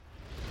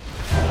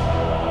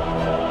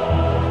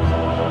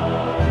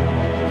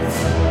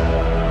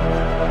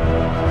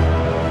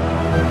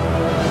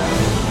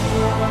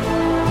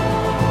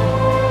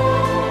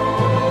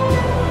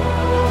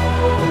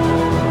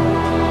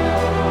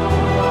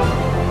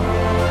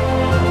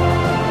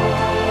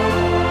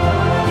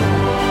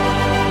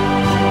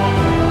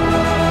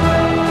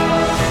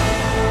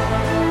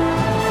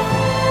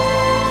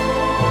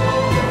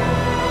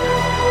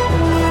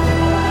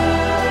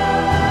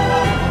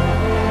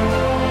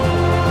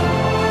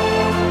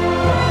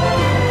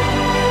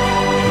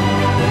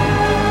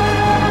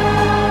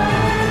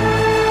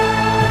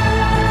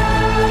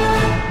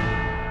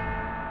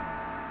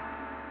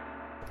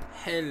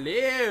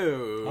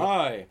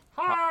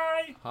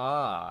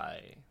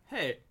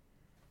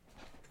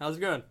How's it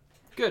going?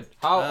 Good.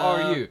 How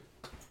are you?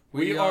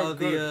 We are are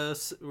good.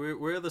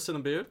 we're the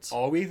CineBeards.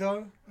 Are we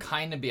though?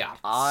 Kind of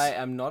beards. I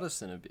am not a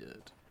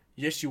CineBeard.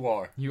 Yes, you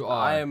are. You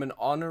are. I am an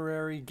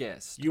honorary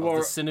guest You of are-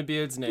 the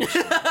CineBeards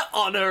Nation.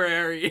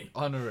 Honorary.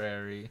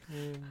 honorary.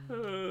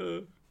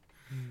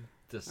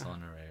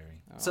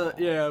 Dishonorary. So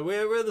yeah,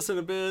 we're the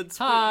CineBeards.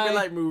 Hi. We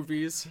like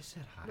movies. You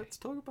said hi. Let's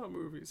talk about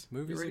movies.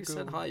 Movies You are already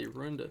said cool. hi. You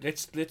ruined it.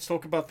 Let's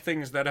talk about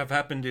things that have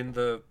happened in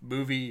the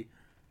movie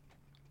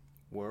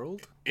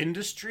World?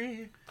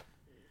 industry.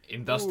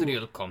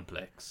 Industrial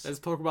complex. Let's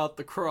talk about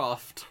The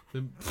Craft.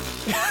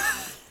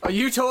 Are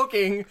you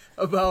talking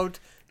about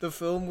the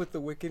film with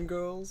the Wiccan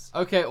girls?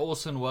 Okay,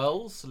 Orson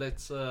Welles.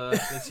 Let's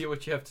hear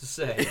what you have to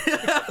say.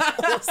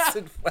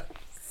 Orson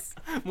Welles.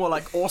 More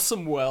like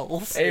Awesome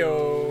Wells.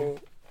 Ayo.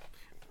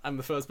 I'm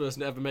the first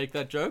person to ever make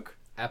that joke.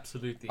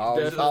 Absolutely. I'll-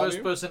 You're the I'll-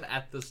 first person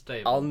at this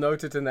table. I'll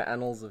note it in the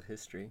annals of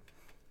history.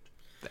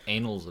 The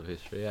annals of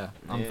history. Yeah.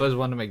 I'm Yeah. the first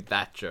one to make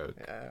that joke.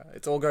 Yeah,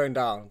 it's all going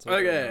down. It's all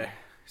going Okay, down.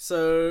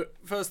 so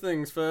first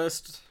things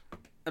first.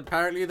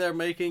 Apparently they're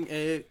making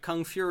a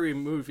Kung Fury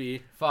movie.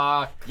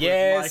 Fuck.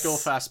 Yes. Michael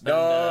Fassbender.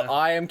 No,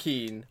 I am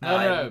keen.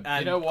 No. Do and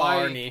you know why?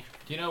 Arnie.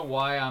 Do you know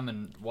why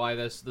why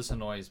this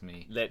annoys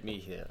me? Let me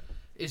hear.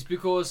 It's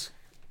because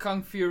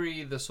Kung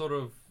Fury,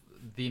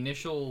 the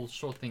initial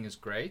short thing is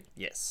great.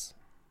 Yes.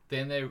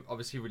 Then they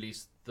obviously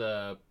released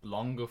the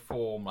longer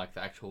form, like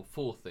the actual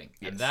full thing.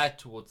 Yes. And that,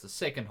 towards the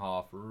second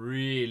half,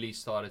 really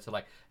started to,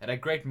 like, it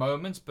had great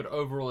moments, but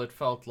overall it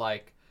felt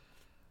like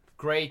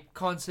great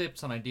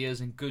concepts and ideas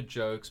and good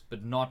jokes,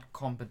 but not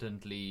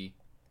competently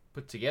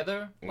put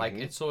together. Like,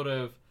 it's sort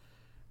of...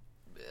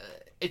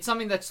 it's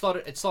something that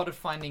started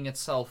finding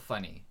itself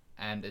funny.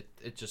 And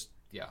it just...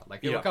 Yeah,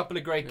 like, there were a couple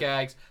of great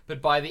gags,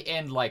 but by the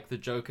end, like, the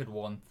joke had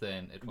worn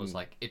thin. It was,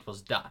 like, it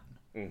was done.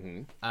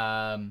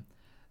 Mm-hmm.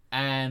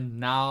 And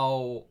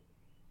now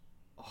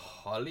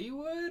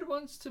Hollywood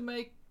wants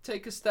to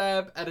take a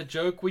stab at a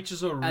joke which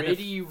is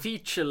already And a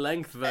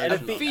feature-length a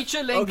version.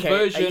 feature-length Okay,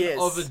 version yes.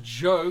 of a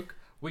joke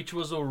which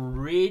was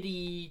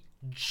already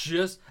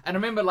just... And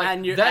remember, like,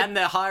 and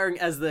they're hiring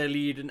as their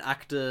lead an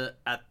actor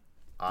at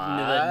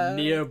the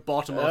near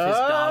bottom of his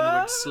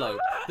downward slope.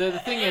 the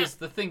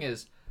thing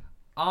is,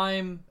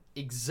 I'm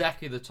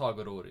exactly the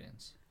target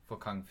audience for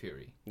Kung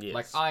Fury. Yes.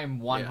 Like, I'm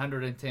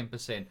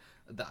 110%.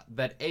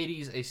 That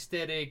 80s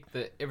aesthetic,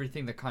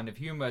 everything, the kind of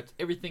humor,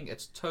 everything,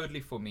 it's totally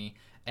for me.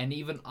 And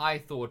even I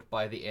thought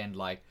by the end,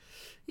 like,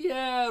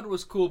 yeah, it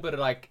was cool, but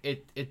like,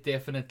 it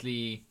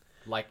definitely,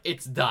 like,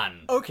 it's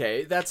done.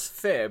 Okay, that's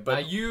fair, Now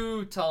but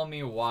you tell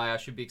me why I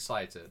should be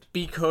excited.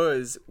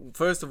 because,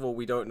 first of all,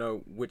 we don't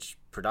know which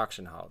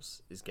production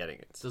house is getting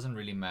it. It doesn't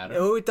really matter.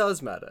 Oh, it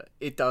does matter.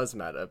 It does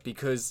matter,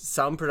 because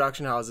some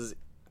production houses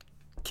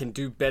can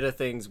do better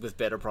things with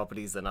better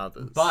properties than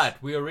others.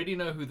 But we already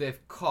know who they've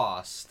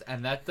cast,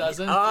 and that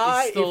doesn't...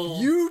 it's still...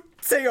 If you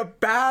say a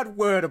bad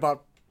word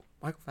about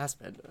Michael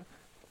Fassbender,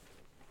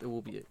 there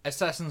will be it.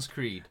 Assassin's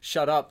Creed.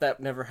 Shut up, that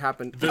never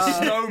happened. The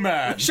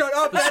Snowman. Shut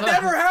up, that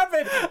never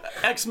happened!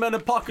 X-Men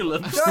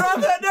Apocalypse. Shut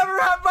up, that never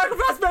happened! Michael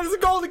Fassbender's a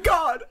golden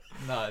god!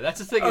 No, that's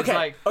the thing. Okay, It's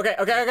like... okay.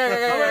 Oh,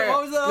 wait,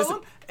 what was the other Listen,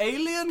 one?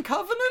 Alien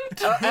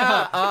Covenant?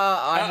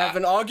 I have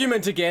an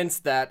argument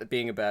against that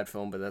being a bad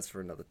film, but that's for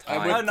another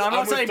time. No, I'm not I'm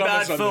with saying Thomas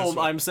bad on this film.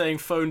 one. I'm saying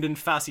phoned-in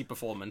Fassi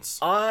performance.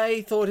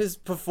 I thought his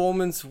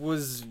performance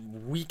was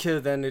weaker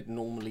than it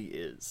normally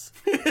is.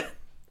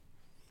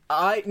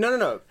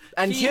 No.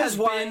 And He here's has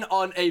why been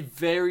on a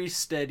very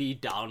steady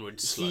downward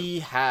slope. he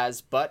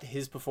has, but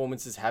his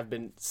performances have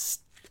been,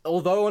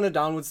 although on a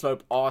downward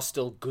slope, are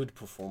still good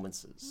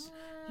performances.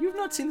 You've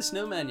not seen The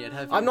Snowman yet,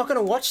 have you? I'm not going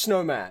to watch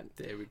Snowman.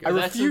 There we go. I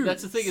That's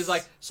refuse. the thing, is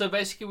like, so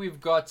basically we've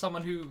got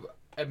someone who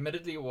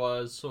admittedly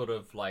was sort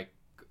of like,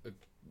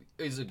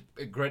 is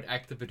a great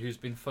actor, but who's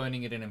been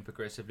phoning it in and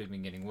progressively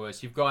been getting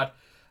worse. You've got,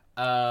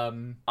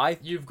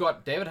 you've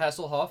got David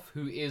Hasselhoff,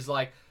 who is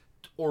like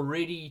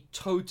already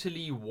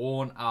totally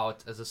worn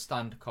out as a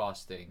stunt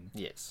casting.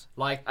 Yes.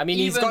 Like, I mean,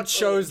 he's even- got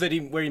shows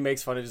where he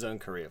makes fun of his own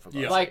career. For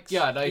God's Like, sakes.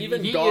 yeah, no,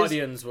 Even he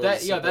Guardians is, was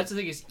that, yeah, a bit- that's the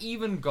thing, is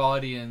even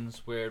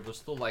Guardians, where it was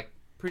still like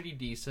pretty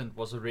decent,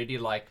 was already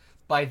like,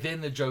 by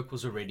then the joke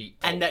was already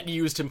old. And that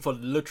used him for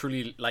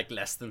literally like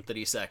less than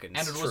 30 seconds.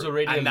 And it was True.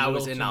 already and a that little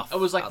was too- enough. It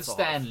was like the That's all.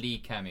 Stan Lee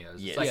cameos.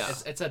 Yes. It's, like,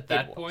 Yeah. it's at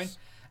that was. point.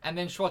 And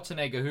then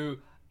Schwarzenegger, who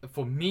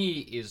for me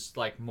is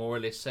like more or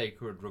less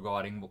sacred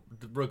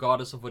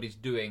regardless of what he's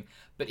doing.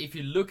 But if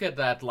you look at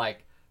that,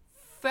 like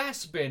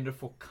Fassbender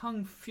for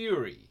Kung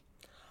Fury,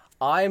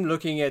 I'm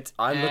looking at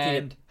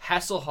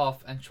Hasselhoff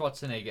and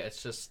Schwarzenegger,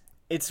 it's just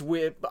it's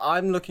weird.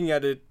 I'm looking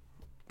at it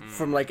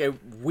from like a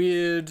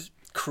weird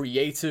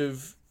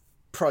creative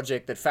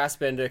project that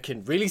Fassbender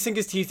can really sink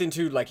his teeth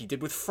into, like he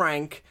did with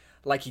Frank,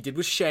 like he did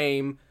with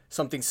Shame.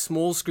 Something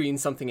small screen,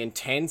 something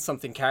intense,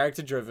 something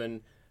character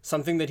driven,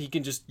 something that he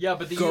can just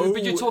but go.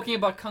 you're talking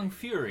about Kung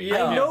Fury.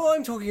 Yeah. I know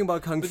I'm talking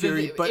about Kung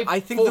Fury, but I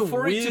think the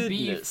for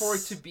weirdness.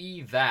 it to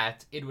be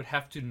that, it would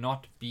have to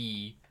not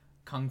be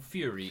Kung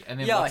Fury, and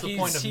then Yeah, what's the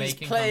point of he's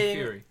making playing.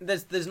 Kung Fury?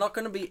 There's not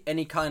going to be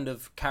any kind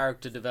of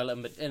character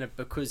development in it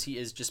because he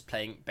is just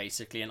playing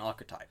basically an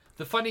archetype.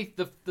 The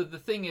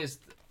thing is,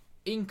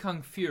 in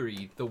Kung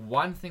Fury, the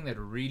one thing that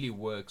really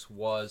works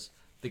was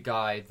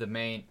the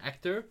main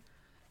actor,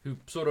 who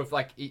sort of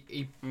like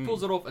he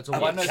pulls it off. It's a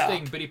one-note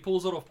thing, but he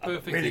pulls it off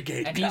perfectly,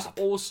 renegade and he's cop.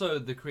 also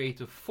the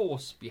creative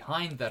force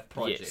behind that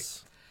project.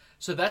 Yes.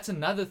 So that's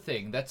another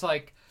thing. That's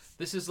like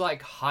this is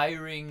like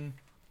hiring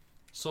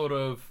sort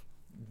of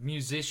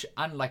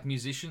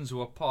musicians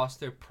who are past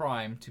their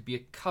prime to be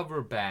a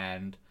cover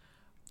band.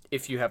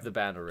 If you have the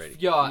band already.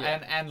 Yeah.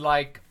 and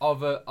like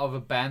of a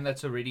band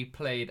that's already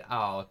played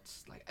out.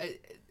 Like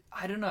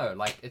I don't know.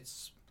 Like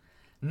it's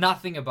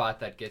nothing about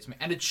that gets me,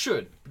 and it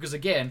should, because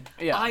again,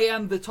 I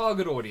am the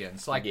target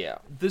audience. Like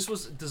this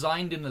was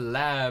designed in a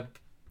lab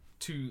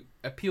to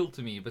appeal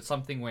to me, but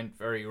something went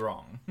very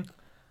wrong.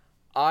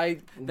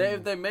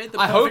 They made the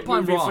I hope perfect I'm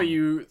movie for wrong.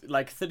 you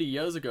like 30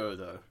 years ago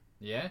though.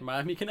 Yeah.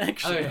 Miami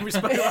Connection. Oh, yeah. We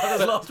spoke about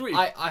this last week.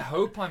 I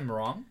hope I'm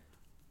wrong,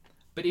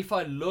 but if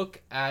I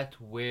look at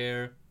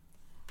where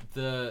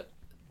the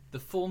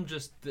film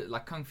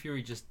like Kung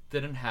Fury just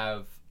didn't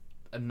have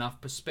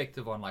enough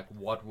perspective on like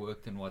what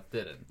worked and what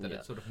didn't, that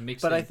it sort of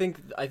mixed. But in.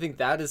 I think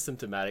that is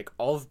symptomatic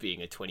of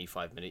being a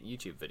 25-minute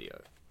YouTube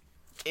video.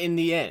 In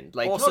the end,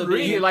 like Also, not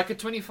really. Like a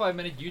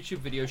 25-minute YouTube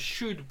video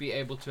should be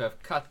able to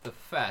have cut the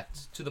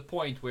fat to the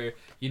point where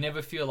you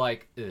never feel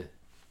like, ugh.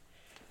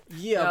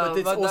 Yeah, but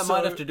it's that also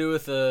might have to do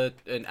with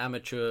an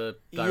amateur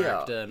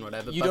director and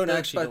whatever. You but don't the-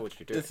 actually know but what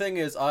you're doing. The thing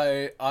is,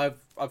 I've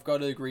got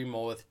to agree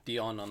more with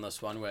Dion on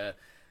this one, where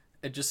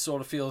it just sort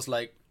of feels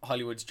like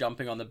Hollywood's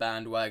jumping on the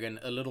bandwagon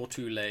a little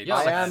too late. Yeah,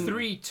 I like am-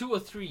 2 or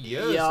 3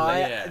 years Yeah,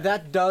 later.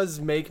 that does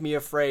make me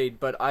afraid,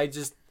 but I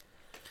just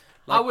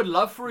I would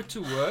love for it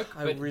to work,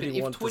 I but really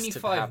if want this to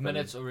 25 happen.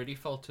 minutes already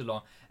felt too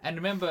long. And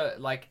remember,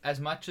 like, as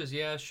much as,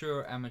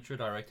 amateur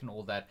directing and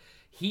all that,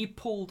 he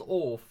pulled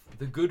off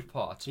the good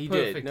parts He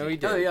perfectly. did. No, he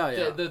did. Oh,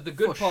 yeah. The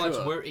good For parts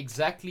sure. were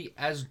exactly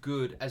as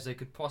good as they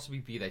could possibly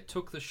be. They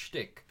took the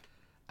shtick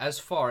as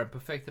far and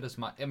perfected as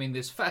much. I mean,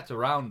 there's fat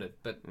around it,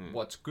 but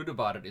what's good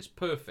about it is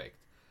perfect.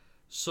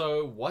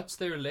 So what's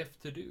there left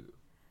to do?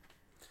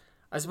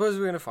 I suppose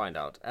we're gonna find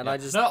out. And I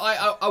just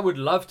I would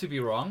love to be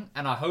wrong,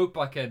 and I hope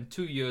I can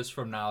 2 years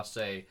from now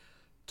say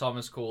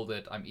Thomas called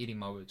it. I'm eating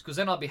my words, because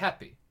then I'll be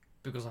happy,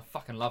 because I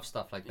fucking love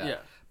stuff like that. Yeah.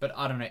 But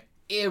I don't know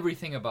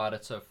everything about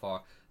it so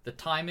far. The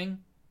timing,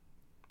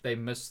 they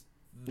missed.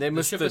 They the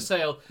missed ship the- has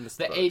sailed. missed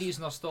The the boat. 80s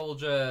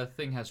nostalgia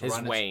thing has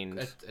run waned.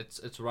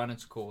 it's run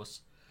its course.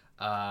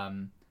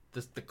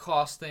 The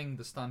casting,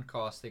 the stunt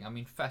casting. I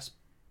mean,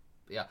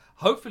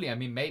 hopefully, I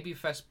mean, maybe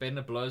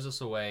Fassbender blows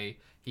us away.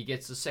 He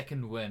gets the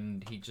second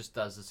wind. He just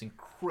does this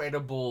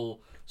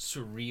incredible,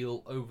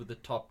 surreal,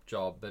 over-the-top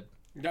job. But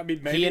I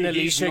mean, maybe and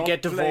he's Alicia not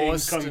get playing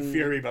divorced Kung and-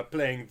 Fury, but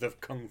playing the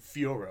Kung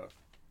Fuhrer.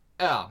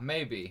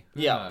 maybe.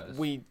 Who yeah, knows?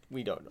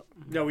 we don't know.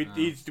 No,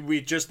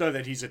 we just know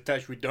that he's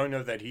attached. We don't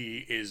know that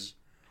he is.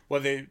 Well,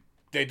 they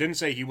didn't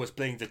say he was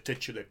playing the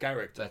titular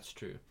character. That's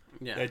true.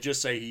 Yeah. They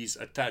just say he's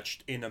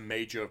attached in a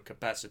major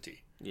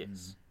capacity.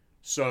 Yes.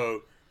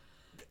 So,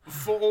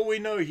 for all we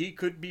know, he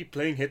could be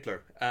playing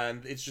Hitler,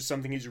 and it's just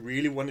something he's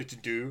really wanted to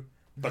do.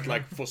 But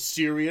like for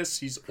serious,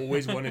 he's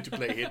always wanted to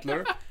play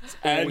Hitler,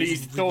 and he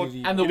always thought,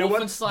 really- And the you know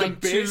what? Wolfenstein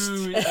The best-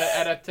 2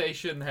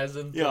 adaptation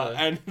hasn't. yeah,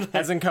 and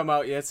Hasn't come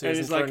out yet, so and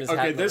he it's hasn't thrown like, his okay,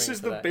 hat in this ring is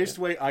for the that best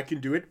yet. way I can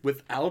do it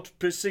without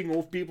pissing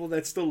off people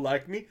that still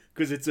like me,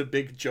 because it's a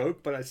big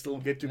joke, but I still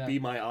get to be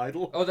my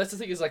idol. Oh, that's the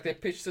thing, is like they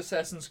pitched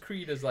Assassin's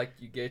Creed as like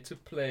you get to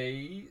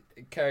play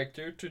a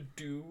character to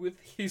do with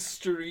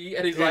history,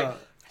 and he's like,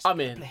 I'm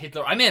in.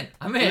 Hitler, I'm in.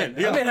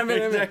 Yeah,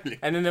 exactly.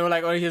 And then they were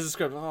like, "Oh, here's the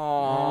script. Oh,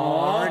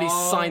 I already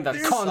signed that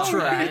There's some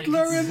contract."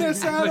 Hitler in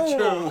this at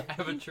all.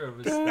 Amateur of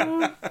his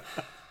stuff.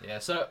 Yeah,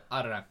 so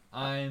I don't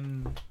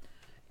know.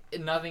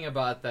 Nothing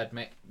about that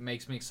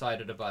makes me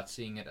excited about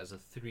seeing it as a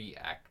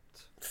 3-act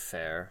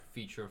Fair.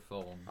 feature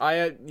film.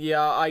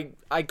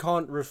 I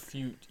can't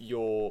refute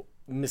your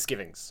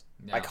misgivings.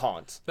 Yeah. I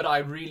can't. But I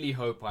really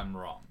hope I'm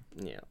wrong.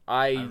 Yeah,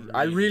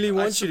 I really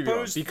want you to be wrong,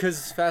 suppose-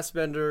 because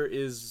Fassbender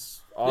is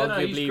Yeah, no,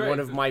 he's arguably great. one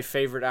of my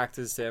favorite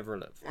actors to ever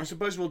live. I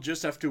suppose we'll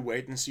just have to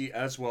wait and see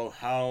as well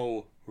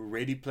how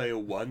Ready Player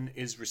One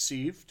is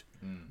received,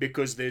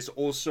 because there's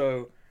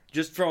also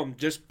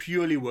just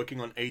purely working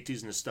on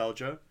 80s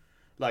nostalgia.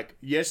 Like,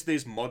 yes,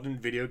 there's modern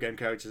video game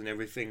characters and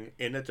everything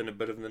in it, and a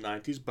bit of the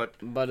 90s, but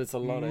But it's a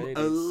lot of 80s.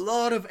 a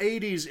lot of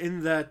 80s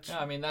in that Yeah,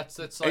 I mean that's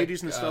like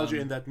 80s nostalgia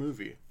in that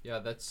movie. Yeah,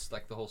 that's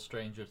like the whole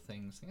Stranger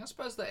Things thing. I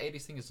suppose the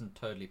 80s thing isn't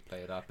totally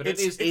played up, but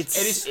It's- it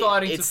is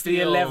starting to It's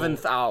feel. the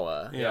 11th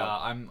hour. Yeah,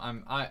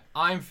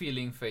 I'm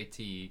feeling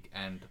fatigue,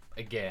 and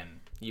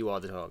again, You are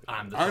the target.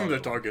 I'm the I'm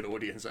target. the target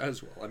audience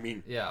as well. I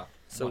mean, Yeah.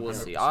 So we'll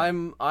see.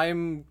 100%.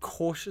 I'm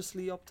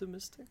cautiously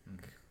optimistic.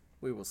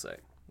 We will say.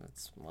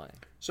 That's my.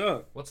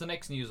 so What's the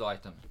next news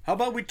item? how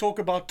about we talk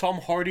about Tom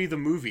Hardy the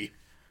movie?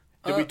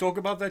 Did we talk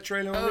about that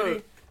trailer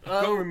already?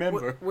 I don't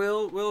remember.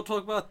 We'll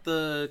talk about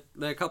there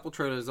are a couple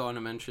trailers I want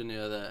to mention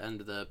near the end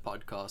of the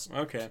podcast.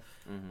 Okay.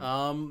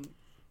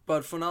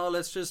 But for now,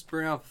 let's just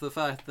bring up the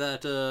fact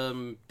that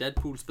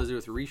Deadpool's busy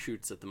with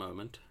reshoots at the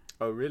moment.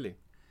 Oh, really?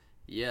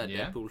 Yeah,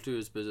 Yeah? Deadpool 2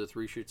 is busy with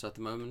reshoots at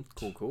the moment.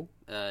 Cool.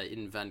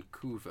 In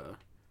Vancouver,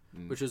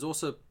 which is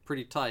also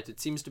pretty tight. It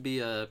seems to be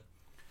a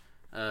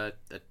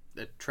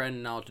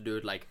trend now to do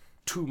it like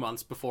 2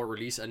 months before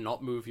release and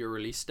not move your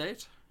release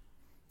date.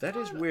 That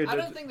is weird. I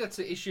don't think that's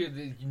the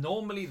issue.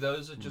 Normally,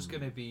 those are just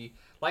going to be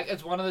like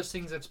it's one of those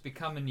things that's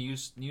become a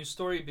news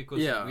story because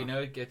we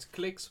know it gets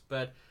clicks,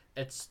 but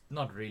it's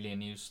not really a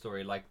news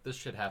story. Like this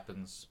shit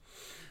happens.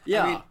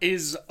 Yeah.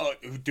 I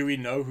mean, do we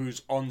know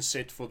who's on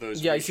set for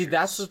those? Yeah, you reshoots? see,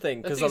 that's the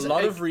thing, because The a thing is,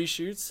 lot of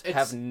reshoots it's-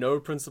 have no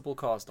principal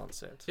cast on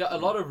set. Yeah, a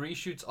lot of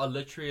reshoots are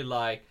literally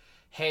like,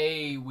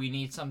 hey, we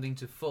need something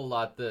to fill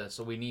out this,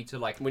 or we need to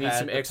like We need add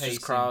some the extras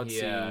pacing crowd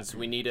here. scenes.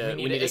 We need a an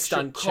extra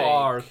stunt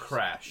car check.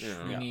 crash.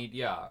 Yeah. We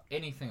need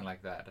anything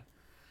like that.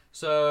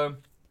 So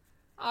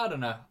I don't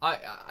know.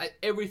 I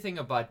everything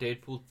about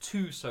Deadpool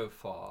 2 so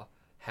far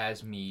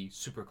has me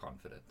super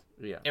confident.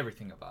 Yeah.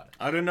 Everything about it.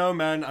 I don't know,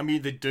 man. I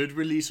mean, they did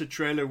release a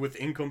trailer with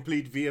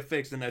incomplete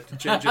VFX and had to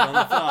change it on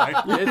the fly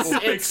or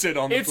fix it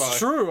on the fly. It's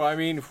true. I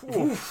mean,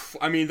 whew.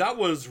 I mean, that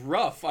was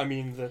rough. I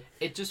mean,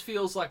 It just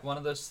feels like one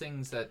of those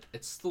things that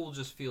it still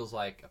just feels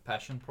like a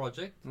passion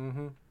project.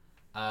 Mm-hmm.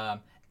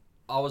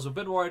 I was a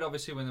bit worried,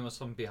 obviously, when there was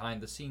some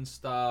behind-the-scenes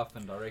stuff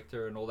and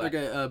director and all that.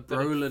 Okay,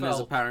 But it Brolin is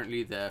felt-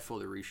 apparently there for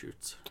the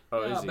reshoots.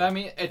 Oh, Yeah, is he? but I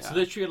mean, it's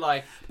literally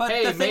like, But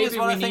hey, the thing maybe is,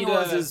 what we I think need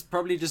was a... is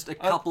probably just a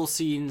couple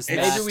scenes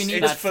it's- that, we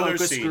need that filler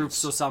focus scenes.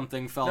 groups or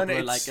something felt No, were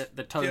it's- like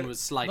the tone was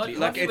slightly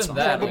not off. it's even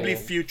that, probably or-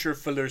 future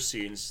filler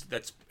scenes.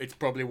 It's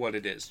probably what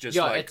it is. Just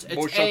Yeah, like it's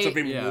more shots of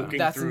him yeah. walking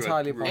That's through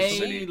entirely a possible.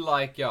 city.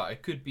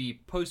 It could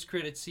be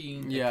post-credit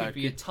scene. Yeah, it could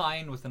be a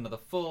tie-in with another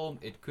film.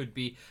 It could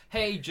be,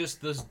 hey,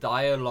 just this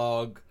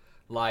dialogue,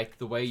 like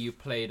the way you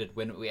played it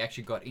when we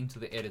actually got into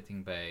the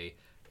editing bay.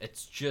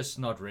 It's just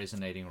not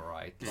resonating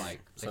right.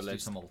 Like, let's do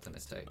some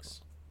alternate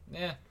takes.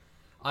 Yeah.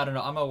 I don't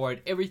know. I'm not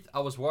worried. I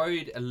was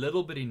worried a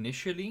little bit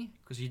initially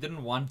because you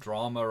didn't want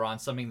drama around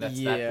something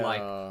that's that Yeah.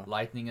 like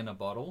lightning in a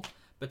bottle.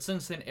 But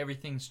since then,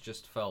 everything's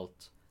just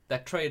felt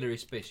that trailer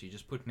especially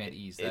just put me at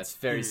ease. That It's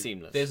very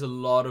seamless. there's a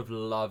lot of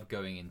love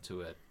going into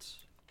it.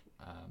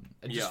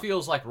 It just Yeah.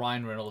 feels like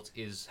Ryan Reynolds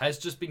has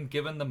just been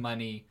given the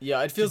money.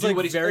 Yeah, it feels to do like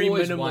what he's very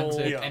always minimal.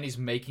 wanted, Yeah. and he's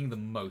making the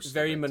most.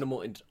 Very of it.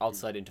 minimal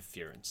outside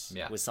interference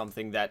Yeah. with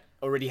something that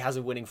already has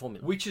a winning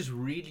formula. Which is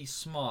really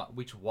smart.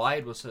 Why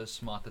it was so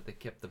smart that they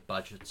kept the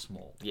budget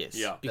small. Yes,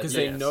 Yeah. because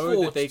They they know that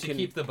fought they to can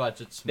keep the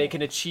budget small. they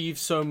can achieve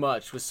so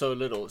much with so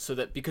little. So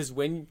that because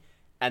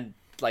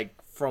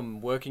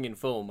from working in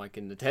film, I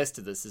can attest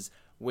to this, is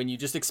when you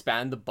just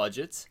expand the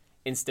budget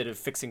instead of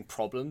fixing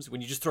problems,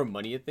 when you just throw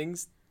money at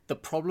things, the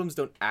problems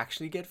don't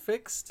actually get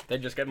fixed. They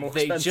just get more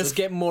They expensive. just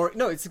get more.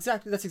 No,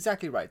 that's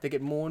exactly right. They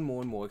get more and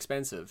more and more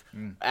expensive,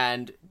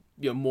 and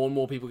more and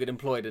more people get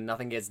employed, and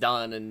nothing gets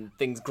done, and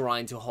things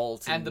grind to a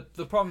halt. And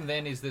the problem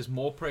then is there's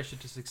more pressure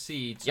to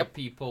succeed, so Yep.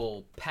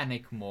 people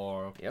panic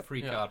more, Yep.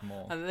 freak Yeah. out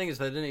more. And the thing is,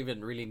 they didn't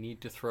even really need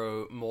to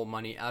throw more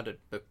money at it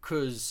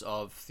because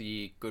of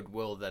the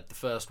goodwill that the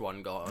first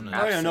one got on it.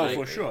 Oh yeah, no, Absolutely.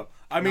 for sure.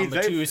 I mean,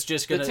 Number two they is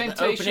just gonna. The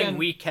temptation- opening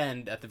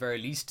weekend, at the very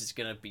least, is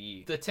gonna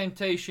be. The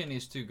temptation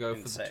is to go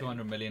for Insane. the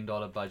 $200 million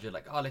budget,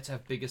 like, oh, let's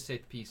have bigger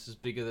set pieces,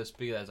 bigger this,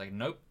 bigger that. It's like,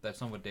 nope,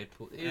 that's not what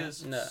Deadpool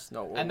is. No. It's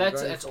not what And we're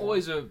that's going it's for.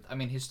 always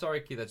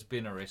historically that's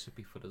been a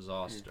recipe for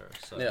disaster.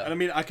 So Yeah. And I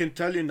mean, I can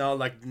tell you now,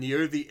 like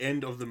near the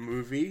end of the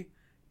movie,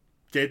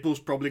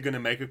 Deadpool's probably gonna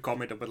make a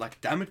comment about like,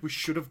 "Damn it, we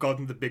should have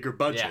gotten the bigger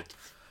budget."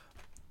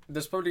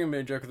 There's probably gonna be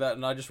a joke of that,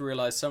 and I just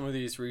realized some of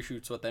these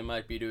reshoots, what they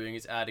might be doing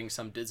is adding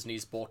some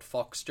Disney's bought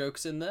Fox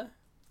jokes in there.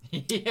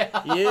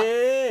 yeah.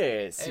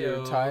 Yes, you're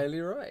Ayo.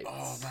 entirely right.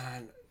 Oh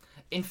man.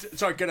 In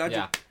Sorry, can I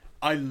Yeah. just...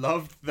 I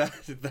loved that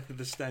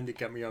the Stanley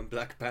cameo on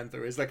Black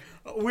Panther is like,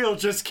 we'll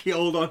just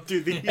hold on to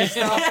these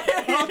now.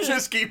 I'll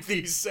just keep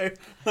these safe.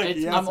 Like, It's,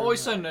 yeah, I'm always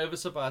so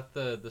nervous about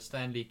the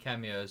Stanley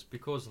cameos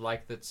because,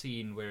 like that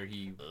scene where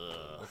he,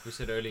 like we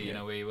said earlier,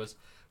 where he was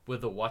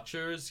with the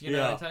Watchers,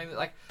 Yeah. and telling them,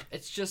 like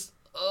it's just,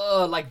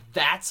 like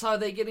that's how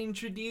they get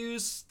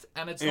introduced,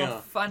 and it's Yeah.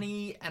 not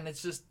funny, and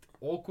it's just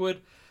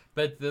awkward.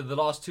 But the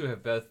last two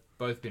have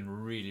both been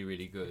really,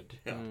 really good.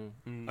 Yeah.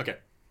 Okay.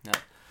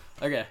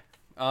 Okay.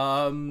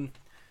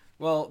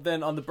 Well,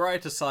 then on the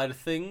brighter side of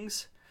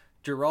things,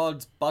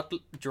 Gerard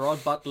Butler's Gerard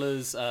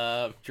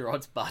Ayo.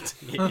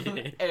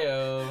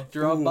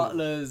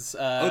 Butler's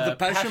the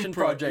Passion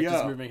project is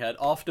yeah. moving ahead,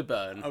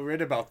 Afterburn, I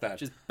read about that.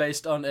 which is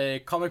based on a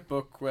comic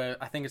book where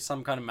I think it's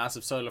some kind of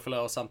massive solar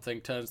flare or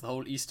something turns the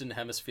whole eastern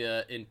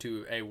hemisphere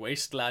into a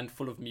wasteland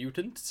full of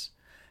mutants,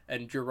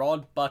 and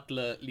Gerard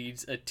Butler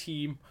leads a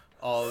team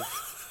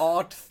of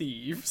art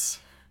thieves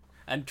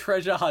and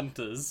treasure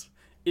hunters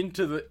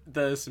into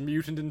this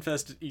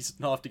mutant-infested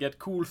eastern half to get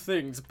cool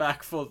things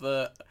back for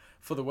the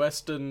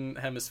Western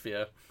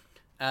Hemisphere.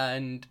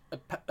 And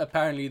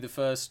apparently the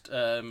first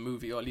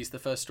movie, or at least the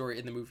first story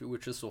in the movie,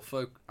 which this will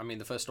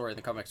the first story in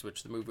the comics,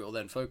 which the movie will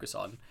then focus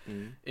on,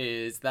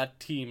 is that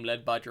team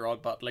led by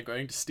Gerard Butler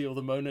going to steal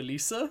the Mona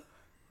Lisa.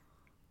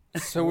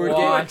 So we're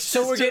What?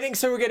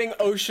 getting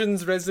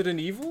Ocean's Resident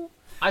Evil.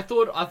 I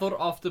thought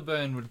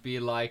Afterburn would be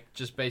like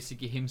just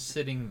basically him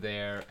sitting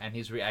there and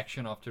his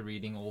reaction after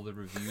reading all the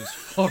reviews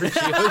for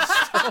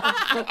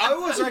Geostorm. I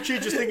was actually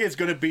just thinking it's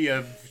going to be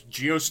a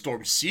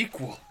Geostorm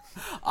sequel.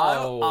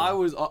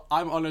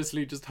 I'm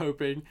honestly just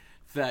hoping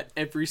that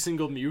every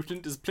single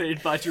mutant is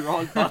played by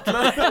Gerard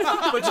Butler.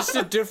 But just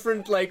a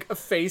different like a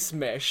face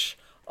mesh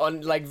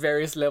on like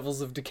various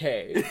levels of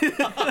decay.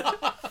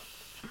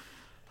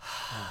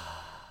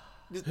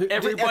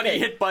 Everybody Okay.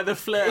 hit by the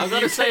flare. I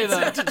gotta say mutates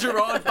that. into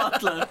Gerard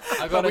Butler.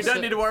 But we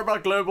don't need to worry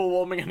about global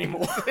warming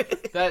anymore.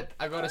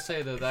 I gotta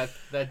say though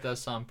that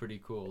does sound pretty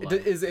cool.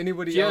 Like, Is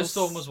anybody else?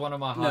 Geostorm was one of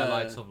my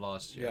highlights of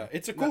last year. Yeah,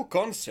 it's a cool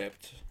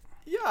concept.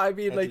 Yeah, I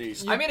mean, At like,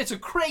 least. I mean, it's a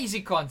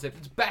crazy concept.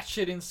 It's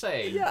batshit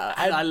insane. yeah,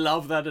 And I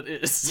love that it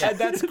is. Yeah,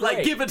 that's Like,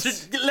 great. give it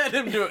to, let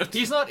him do it.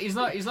 He's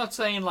not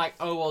saying like,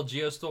 oh well,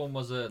 Geostorm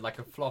was a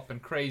flop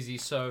and crazy,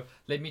 so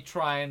let me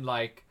try and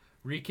like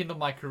rekindle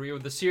my career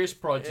with a serious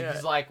project. Yeah.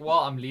 He's like, well,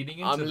 I'm leading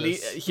into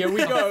this. Here we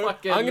go.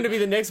 Fucking- I'm gonna be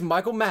the next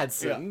Michael Yeah,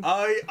 Madsen.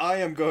 I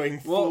am going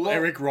full well-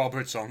 Eric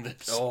Roberts on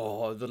this.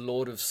 Oh, the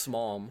Lord of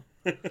Smarm.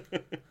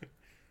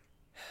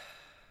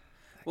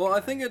 Well,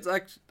 I think it's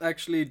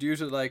actually due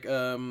to like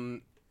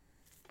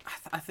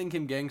I think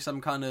him getting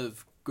some kind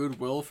of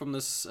goodwill from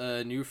this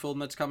new film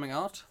that's coming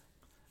out.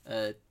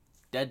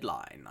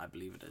 Deadline, I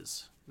believe it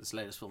is. This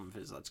latest film of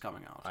his that's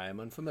coming out. I am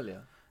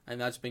unfamiliar. And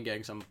that's been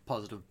getting some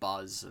positive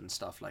buzz and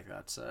stuff like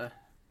that. So,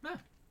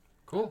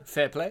 Cool.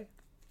 Fair play.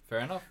 Fair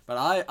enough. but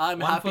I'm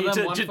One happy for them,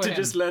 to one for him.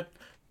 just let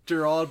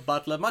Gerard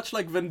Butler, much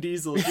like Vin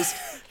Diesel, just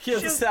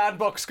here's a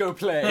sandbox, go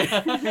play.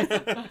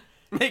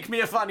 Make me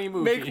a funny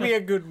movie. Make me a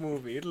good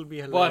movie. It'll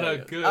be hilarious. What a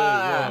good.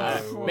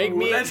 whoa. Make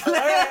me. Let's not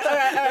get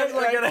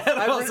ahead of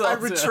I ourselves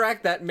here.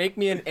 retract that. Make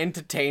me an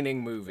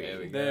entertaining movie. There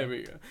we go. There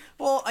we go.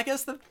 Well, I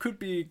guess that could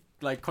be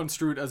like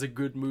construed as a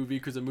good movie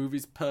because a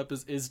movie's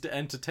purpose is to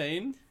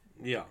entertain.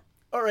 Yeah.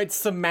 All right,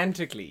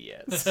 semantically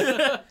yes,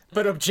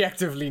 but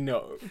objectively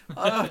no.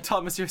 Oh,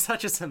 Thomas, you're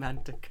such a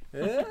semantic.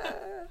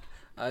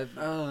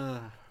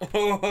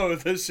 Oh,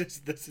 this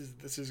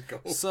is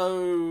gold.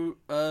 So,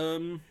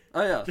 oh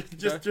yeah.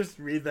 Just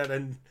read that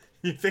and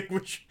you think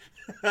which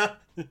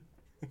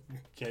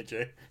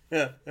JJ.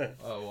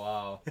 Oh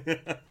wow.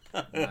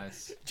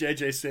 Nice.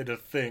 JJ said a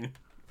thing.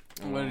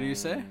 What did you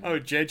say? Oh,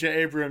 JJ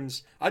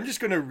Abrams. I'm just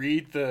gonna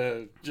read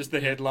the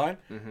headline.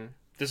 Mm-hmm.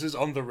 This is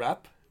on the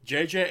wrap.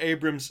 JJ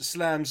Abrams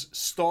slams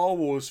Star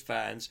Wars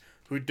fans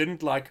who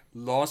didn't like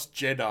Last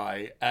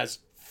Jedi as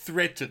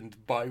threatened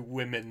by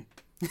women.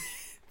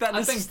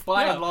 I think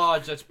by and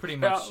large that's pretty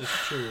much just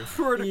true.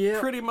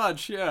 Pretty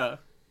much, yeah.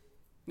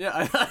 Yeah,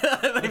 I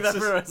think that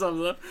pretty much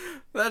sums it up.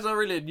 That's not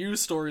really a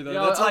news story though.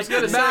 Yeah, That's I was like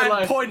gonna say, man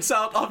like- points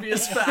out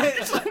obvious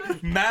facts.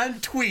 Man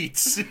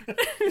tweets.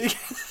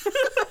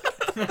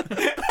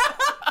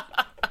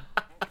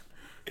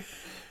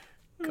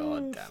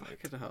 God damn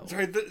it.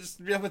 Sorry,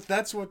 but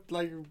that's what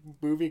like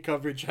movie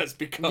coverage has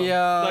become.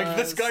 Yeah, like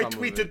this guy some of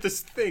tweeted it.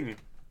 this thing,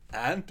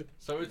 and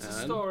So it's a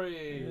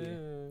story.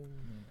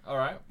 All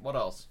right. What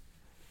else?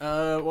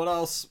 What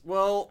else?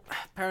 Well,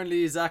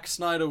 apparently Zack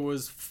Snyder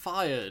was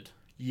fired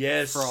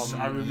yes,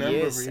 From- I remember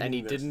Yes, reading and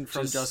he this. didn't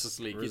from just Justice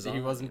League. He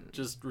resign. wasn't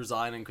just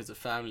resigning because of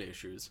family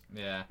issues.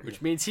 Yeah.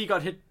 Which means he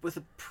got hit with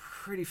a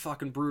pretty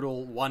fucking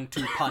brutal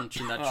 1-2 punch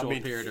in that I short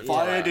mean, period of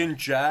fired time. in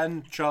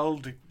Jan,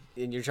 child.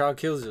 And your child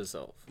kills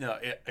herself. No,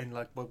 in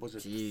like what was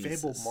it,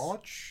 Jesus. Feb or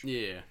March?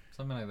 Yeah.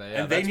 Something like that.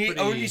 Yeah. And then that's he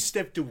pretty, only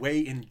stepped away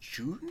in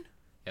June.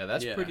 Yeah,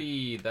 that's Yeah.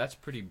 pretty. That's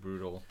pretty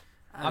brutal.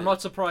 I'm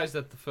not surprised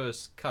that the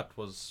first cut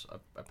was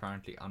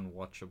apparently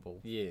unwatchable.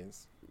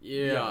 Yes.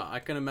 Yeah, Yeah. I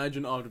can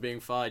imagine after being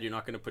fired, you're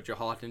not going to put your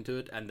heart into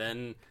it, and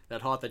then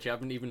that heart that you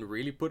haven't even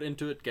really put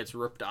into it gets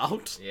ripped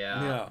out.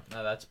 Yeah. Yeah.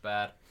 No, that's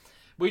bad.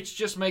 Which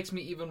just makes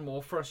me even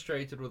more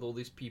frustrated with all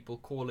these people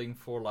calling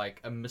for like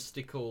a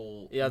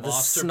mystical Yeah, the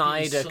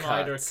masterpiece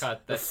Snyder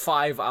cut. The that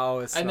 5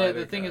 hours. and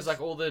the thing is,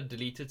 like, all the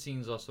deleted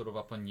scenes are sort of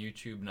up on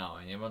YouTube now,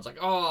 and everyone's like,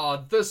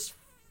 oh, this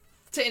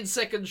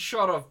 10-second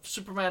shot of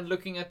Superman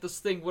looking at this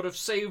thing would have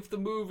saved the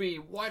movie.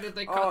 Why did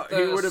they cut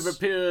this? He would have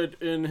appeared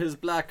in his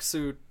black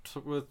suit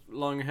with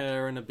long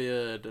hair and a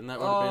beard, and that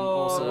would have been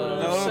awesome.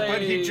 No,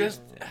 but he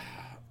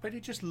Say-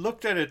 just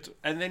looked at it,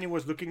 and then he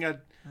was looking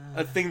at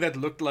a thing that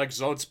looked like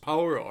Zod's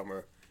power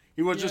armor.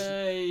 He was just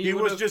Yay, he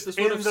was would've- just this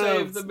in would have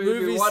saved the movie.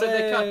 movie Why did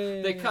they cut?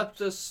 say- They cut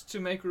this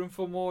to make room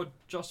for more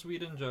Joss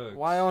Whedon jokes.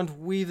 Why aren't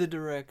we the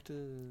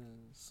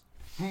directors?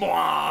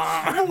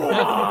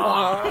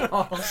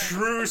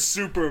 True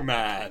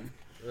Superman.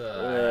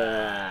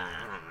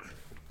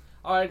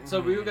 All right, so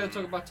we were going to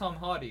talk about Tom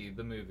Hardy,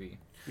 the movie.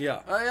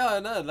 Yeah. Oh yeah,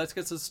 no. Let's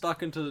get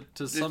stuck into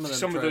some of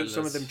them.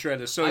 Some of them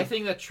trailers. So I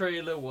think that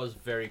trailer was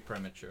very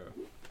premature.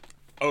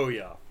 oh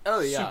yeah.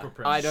 Oh yeah. Super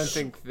premature. I don't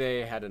think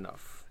they had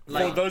enough.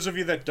 For those of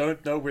you that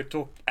don't know, we're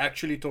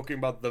actually talking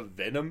about the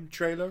Venom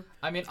trailer.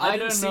 I mean, I I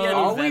didn't don't see know. any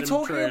Are we Venom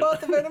talking trailer.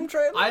 about the Venom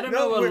trailer? I don't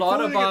No, know a we're lot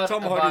calling it about.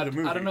 Tom Hardy, the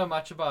movie. I don't know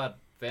much about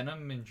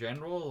Venom in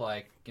general,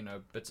 like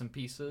bits and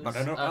pieces. But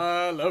I know.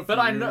 I love But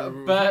you. I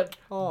know, but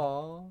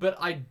Aww.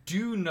 I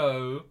do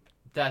know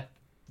that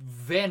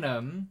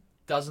Venom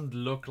doesn't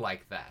look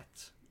like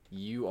that.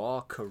 You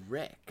are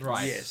correct.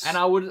 Right. Yes. And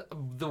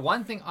the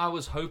one thing I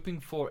was hoping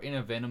for in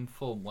a Venom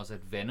film was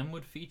that Venom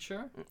would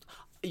feature.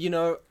 You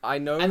know, I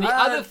know. And the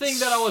other thing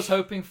that I was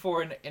hoping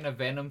for in a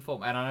Venom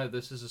film, and I know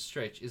this is a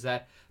stretch, is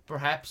that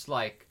perhaps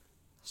like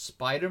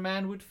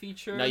Spider-Man would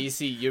feature. Now you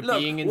see, you're Look,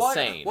 being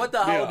insane. What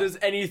the hell Yeah. does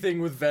anything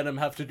with Venom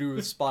have to do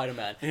with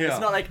Spider-Man? Yeah. It's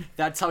not like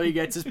that's how he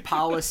gets his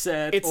power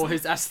set It's- or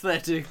his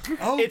aesthetic.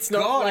 Oh, It's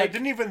not God, I like-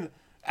 didn't even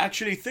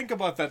actually think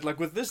about that. Like,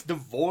 with this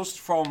divorced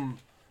from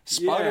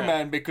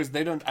Spider-Man because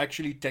they don't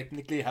actually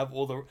technically have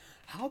all the...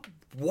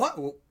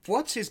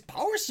 What's his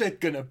power set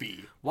gonna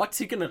be? What's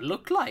he gonna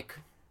look like?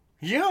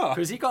 Yeah.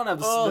 Because he can't have.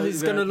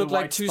 He's gonna look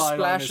like white 2 spine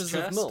on his splashes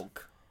of chest.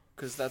 milk.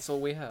 Because that's all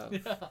we have.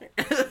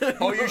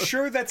 Are you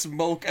sure that's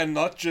milk and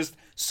not just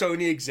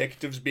Sony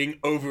executives being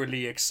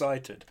overly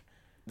excited?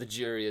 The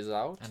jury is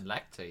out. And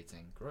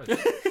lactating. Gross.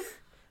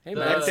 Hey, The-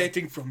 man.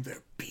 Lactating from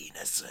their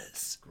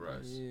penises.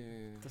 Gross.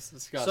 That's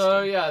disgusting.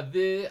 So yeah,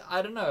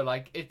 I don't know,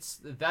 like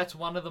that's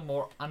one of the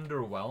more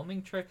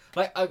underwhelming trailers.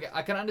 Like, okay,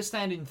 I can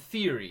understand in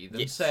theory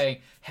them Yes. saying,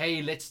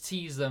 "Hey, let's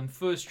tease them."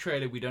 First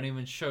trailer, we don't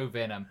even show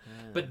Venom,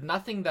 but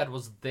nothing that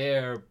was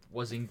there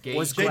was engaged.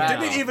 Was They Wow.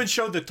 didn't even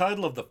show the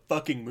title of the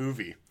fucking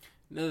movie.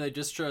 No, they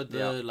just showed the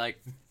Yeah.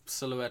 like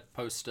silhouette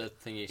poster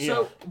thingy.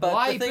 So But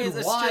why? the thing is,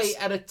 it's why just-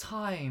 at a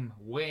time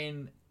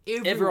when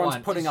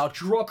Everyone's putting is out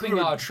dropping good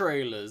out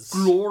trailers.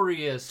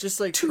 glorious, Just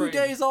like 2 trailers.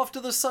 days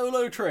after the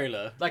Solo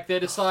trailer. Like they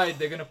decide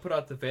they're gonna put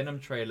out the Venom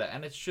trailer,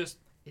 and it just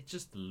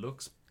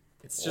looks.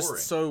 It's boring.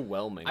 just so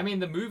whelming. I mean,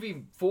 the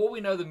movie. For all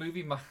we know, the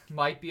movie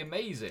might be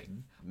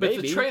amazing, but the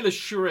Maybe. trailer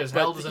sure as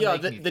hell doesn't yeah,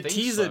 make me the think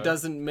teaser so.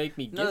 doesn't make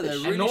me No, give they a shit.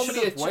 really And normally,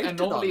 should've waited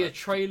a on it.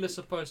 trailer's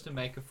supposed to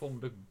make a film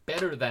look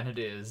better than it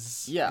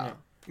is. Yeah.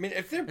 I mean,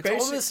 if they're It's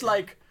basic... almost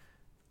like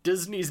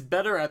Disney's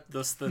better at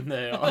this than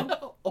they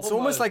are. It's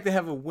almost like they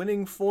have a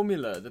winning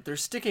formula that they're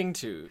sticking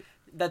to.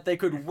 That they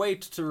could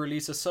wait to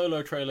release a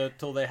Solo trailer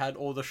till they had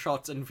all the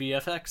shots and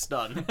VFX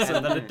done,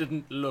 so that it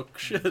didn't look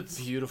shit.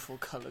 Beautiful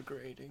color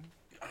grading.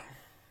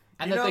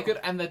 and You that they know- could,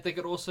 and that they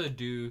could also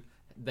do.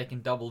 They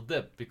can double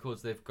dip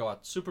because they've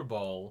got Super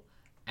Bowl,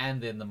 and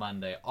then the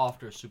Monday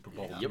after Super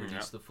Bowl, Yep.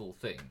 release the full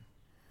thing.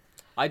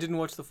 I didn't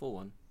watch the full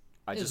one.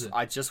 Is it?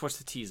 I just watched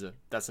the teaser.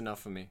 That's enough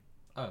for me.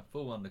 Oh,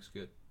 full one looks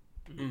good.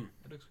 Mm.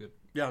 It looks good.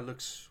 Yeah,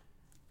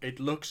 it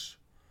looks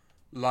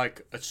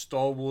like a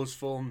Star Wars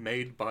film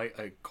made by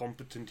a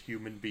competent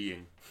human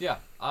being. Yeah,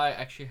 I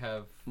actually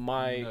have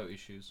My- no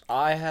issues.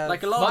 I have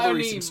Like a lot My of the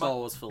only- recent Star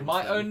Wars films.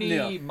 My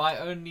then. my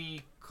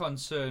only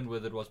concern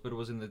with it was, but it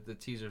was in the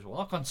teaser as well.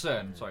 Not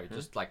concern, sorry,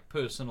 just like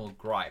personal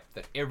gripe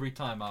that every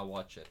time I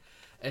watch it,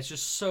 it's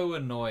just so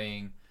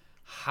annoying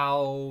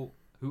how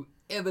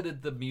whoever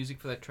did the music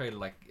for that trailer,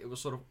 like it was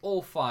sort of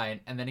all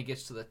fine, and then it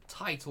gets to the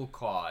title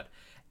card,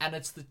 and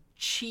it's the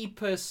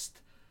cheapest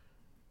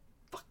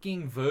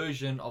fucking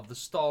version of the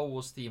Star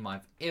Wars theme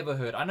I've ever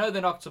heard. I know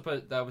they're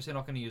obviously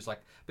not going to use like,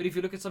 but if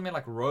you look at something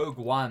like Rogue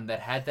One that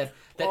had that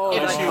Oh,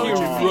 epic I see what you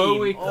mean.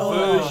 heroic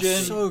Oh,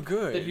 version, so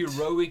good. that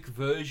heroic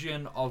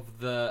version of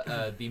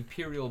the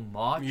Imperial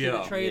March in the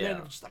Yeah. trailer, Yeah. and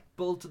it was just like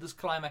built to this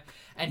climax.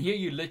 And here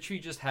you literally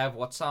just have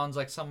what sounds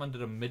like someone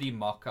did a MIDI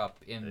mock-up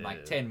in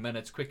like 10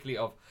 minutes quickly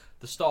of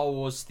the Star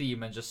Wars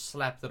theme and just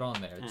slapped it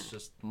on there. It's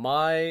just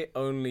My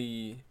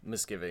only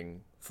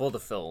misgiving for the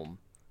film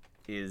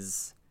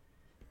is,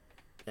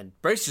 and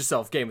brace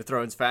yourself, Game of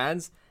Thrones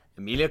fans,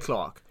 Emilia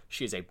Clarke.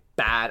 She is a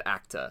bad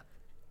actor.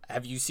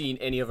 Have you seen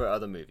any of her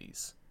other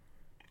movies?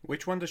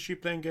 Which one does she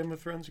play in Game of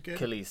Thrones again?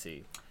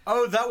 Khaleesi.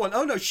 Oh, that one.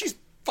 Oh no, she's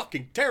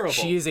fucking terrible.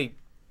 She is a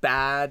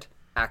bad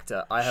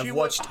actor. I have She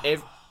watched.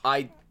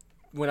 wa-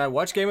 When I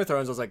watched Game of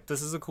Thrones, I was like,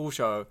 "This is a cool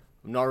show."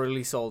 I'm not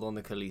really sold on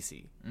the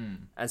Khaleesi,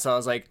 and so I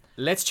was like,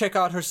 "Let's check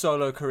out her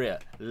solo career.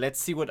 Let's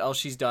see what else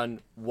she's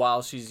done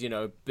while she's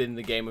been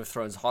the Game of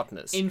Thrones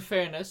hotness." in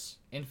fairness,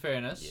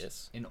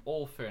 Yes. in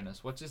all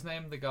fairness, what's his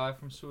name? The guy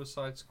from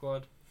Suicide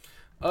Squad.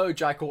 Oh,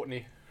 Jack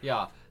Courtney.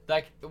 Yeah,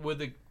 like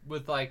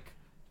with like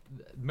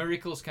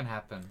miracles can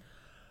happen.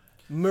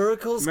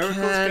 Miracles can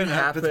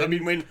happen. I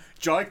mean, when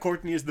Jai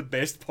Courtney is the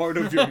best part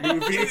of your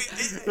movie,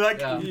 like,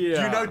 Yeah.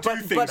 you know two But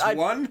things. I-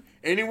 One,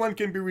 anyone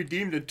can be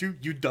redeemed, and two,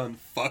 you done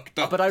fucked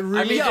up. but I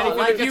really, mean, Yeah, if you like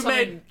look at you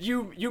something-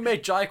 made you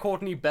made Jai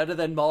Courtney better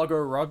than Margot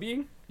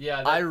Robbie.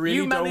 Yeah, I really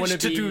You don't want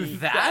managed to be. do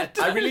that?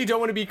 I really don't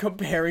want to be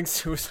comparing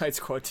Suicide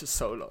Squad to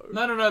Solo.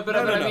 No, but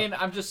No, no, I no. mean,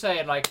 I'm just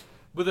saying, like,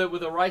 with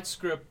the right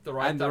script, the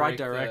right And the right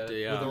director,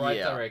 yeah. with the right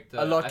Yeah. director,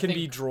 A lot I can think-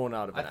 be drawn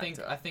out of an I think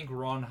actor.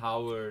 Ron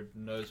Howard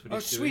knows what Oh,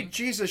 he's sweet doing.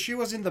 Jesus, she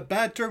was in the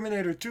bad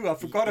Terminator too. I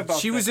forgot about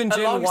She that. was in Gen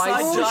Alongside Y.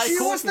 Oh, Jai she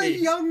was the Courtney.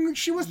 young.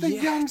 She was the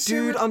young. Dude,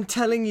 Sarah- I'm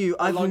telling you,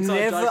 I've Alongside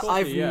Jai never,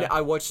 Courtney, yeah.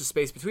 I watched The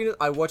Space Between Us.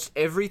 I watched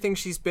everything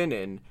she's been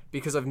in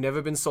because I've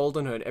never been sold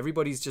on her, and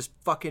everybody's just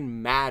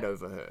fucking mad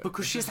over her.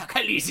 Because she's a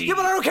Khaleesi. Yeah,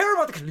 but I don't care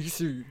about the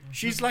Khaleesi.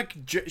 she's like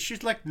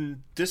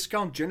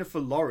discount Jennifer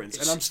Lawrence,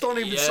 and I'm still not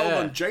even sold Yeah.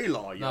 on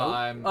J-Law, yo.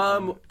 No,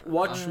 I'm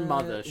Watch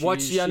Mother. She,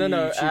 watch- yeah, no,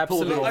 no, she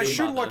pulled it absolutely. off I in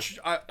should Mother. watch.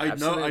 I know I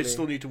Absolutely.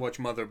 still need to watch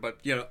Mother, but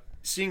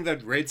seeing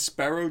that Red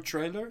Sparrow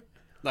trailer,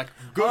 Like,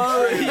 good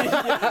Oh,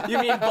 trailer. you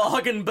mean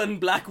bargain bin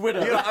Black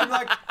Widow? Yeah, I'm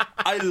like,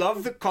 I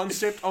love the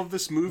concept of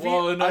this movie.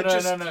 Well, no, I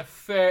just, no.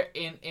 Fair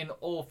in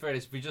all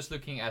fairness, we're just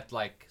looking at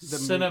like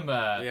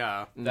cinema.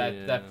 Yeah.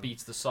 That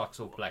beats the socks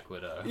off Black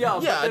Widow. Yeah,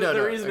 Yeah, but the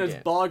no, reason it's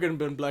okay. bargain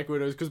bin Black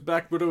Widow is because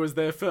Black Widow was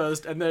there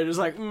first, and they're just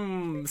like,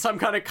 some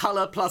kind of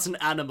color plus an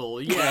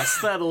animal. Yes,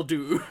 that'll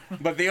do.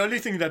 But the only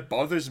thing that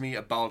bothers me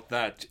about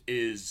that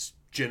is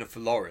Jennifer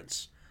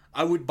Lawrence.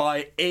 I would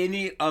buy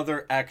any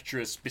other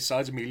actress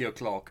besides Emilia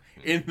Clarke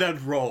in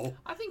that role.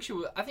 I think she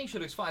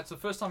looks fine. It's the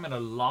first time in a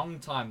long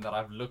time that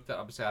I've looked at.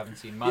 Obviously, I haven't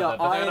seen Mother, Yeah,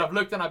 but then I've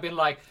looked and I've been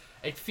like,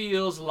 it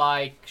feels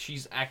like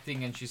she's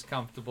acting and she's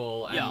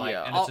comfortable and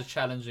and it's a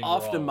challenging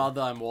After role.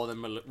 Mother, I'm more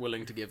than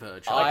willing to give her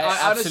a chance. I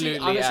honestly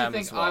absolutely am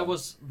think as well. I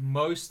was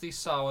mostly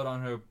soured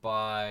on her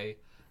by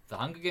the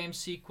Hunger Games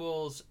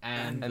sequels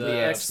and the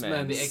X-Men.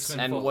 and the X-Men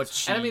And films. what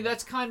she- And I mean,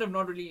 that's kind of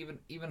not really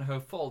even her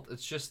fault.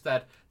 It's just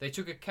that they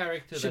took a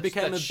character She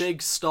became a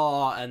big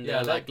star, and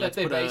they're like, let's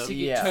they put her basically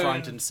Yeah. turned,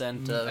 front and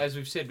center. as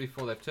we've said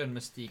before, they've turned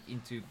Mystique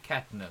into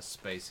Katniss,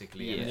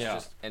 basically. And it's Yeah.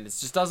 just, And it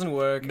just doesn't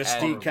work.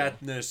 Mystique, horrible.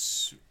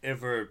 Katniss,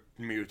 ever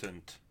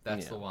mutant.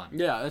 that's Yeah. the one.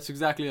 Yeah, that's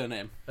exactly her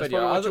name. That's But yeah,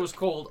 probably what other- it was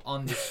called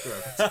on the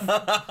script.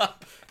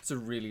 It's a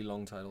really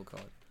long title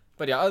card.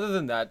 But yeah, other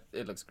than that,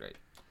 it looks great.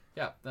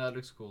 Yeah, that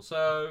looks cool.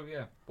 So,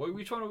 yeah.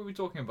 Which one are we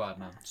talking about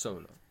now?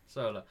 Solo.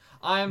 Solo.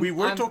 We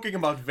were talking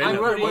about Venom,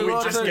 I'm but really- we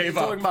we're just gave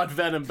talking up. about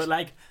Venom, but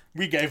like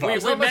We gave up. we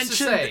not much to mentioned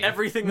say.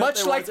 everything. that Much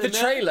there like was the in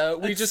there. trailer,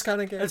 we It's- just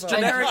kind of gave It's up.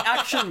 generic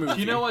action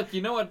movie. You know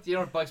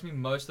what bugs me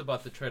most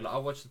about the trailer? I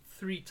watched it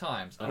 3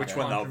 times. And Which I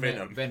one can't now? remember-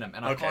 Venom? Venom,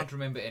 and I Okay. can't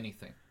remember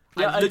anything.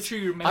 Yeah, I it's-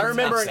 literally remember. I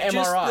remember an nothing.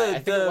 MRI. Just I the,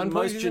 think at one point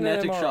most he's in an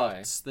genetic MRI.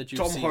 shots that you've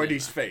Tom seen.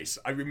 Hardy's face.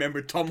 I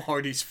remember Tom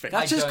Hardy's face.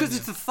 That's just don't because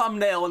it's a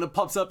thumbnail and it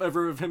pops up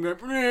over of him going.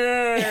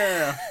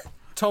 "Yeah."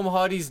 Tom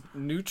Hardy's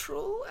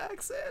neutral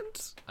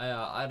accent?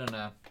 I don't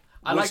know.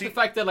 I Was like he- the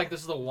fact that like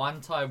this is the one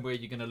time where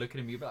you're gonna look at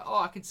him, and you're like, oh,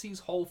 I can see his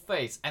whole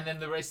face, and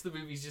then the rest of the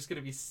movie is just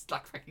gonna be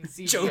like fucking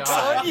CGI. Joke's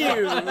on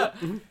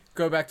you!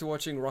 Go back to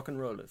watching Rock and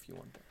Roll if you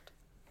want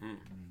that.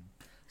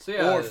 So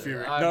yeah, Or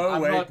Fury. I'm, No,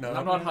 I'm wait, not, no.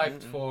 I'm not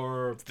hyped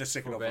for the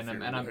second for of a Venom,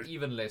 Fury and I'm Road.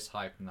 even less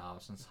hyped now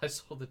since I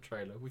saw the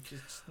trailer, which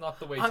is just not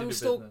the way to I'm do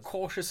still business.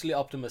 cautiously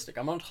optimistic.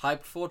 I'm not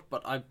hyped for it,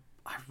 but I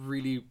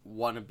really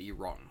want to be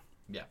wrong.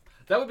 Yeah,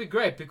 that would be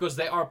great because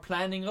they are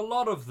planning a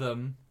lot of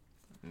them.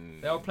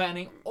 They are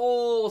planning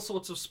all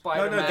sorts of No,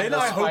 Spider-Man. no. Then or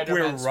I hope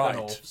Spider-Man we're right.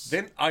 spin-offs.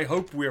 Then I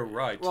hope we're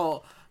right.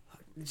 Well,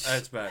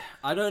 That's bad.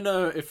 I don't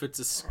know if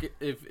it's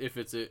if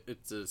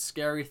it's a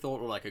scary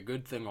thought or like a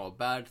good thing or a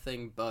bad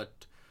thing,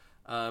 but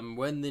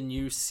when the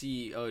new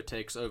CEO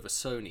takes over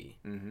Sony,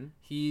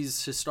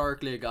 he's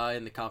historically a guy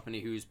in the company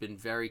who's been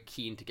very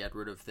keen to get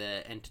rid of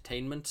their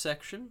entertainment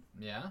section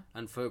Yeah.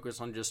 and focus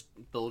on just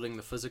building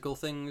the physical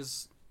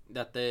things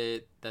that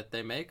they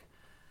make.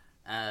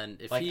 And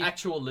if Like he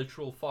actual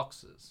literal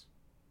foxes.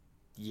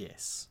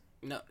 Yes.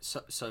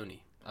 Sony,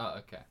 Oh,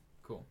 okay.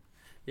 Cool.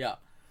 yeah.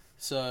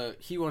 So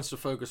he wants to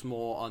focus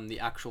more on the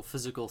actual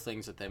physical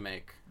things that they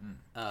make.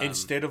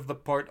 Instead of the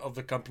part of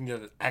the company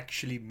that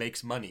actually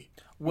makes money.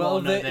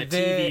 Well, no, their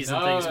TVs and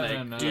No, things no, make.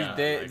 no, no. Dude, yeah,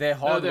 their like- their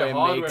hardware,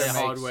 hardware makes their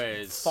makes hardware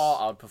is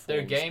far outperforms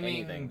Their gaming,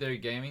 anything. their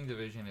gaming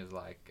division is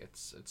like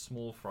it's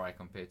small fry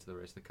compared to the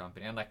rest of the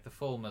company, and like the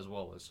film as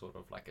well is sort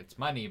of like it's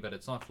money, but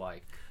it's not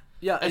like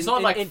Yeah, it's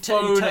not like in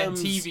phone terms-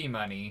 and TV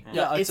money.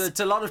 Yeah, it's-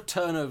 it's a lot of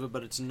turnover,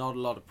 but it's not a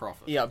lot of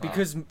profit. Yeah,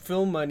 because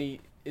film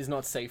money is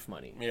not safe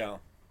money. Yeah.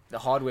 The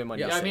hardware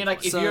money Yeah, is I safe mean, like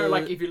money. if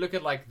So- you look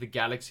at like the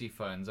Galaxy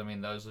phones, I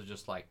mean those are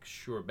just like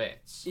sure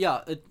bets.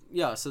 Yeah.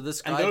 So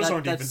this guy, And those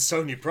aren't even that's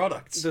Sony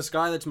products. this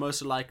guy that's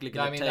most likely Yeah,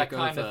 going I to mean take that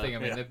kind over. of thing. I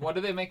mean, Yeah. what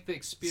do they make the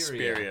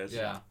Xperia? Xperias,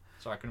 yeah.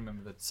 So I can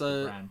remember the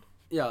So- brand.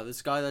 Yeah,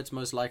 this guy that's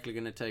most likely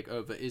going to take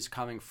over is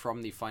coming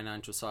from the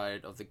financial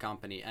side of the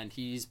company, and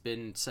he's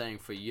been saying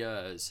for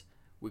years,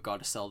 we got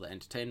to sell the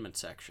entertainment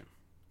section.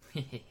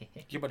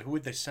 Yeah, but who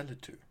would they sell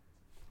it to?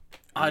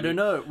 I don't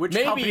know which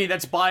Maybe- company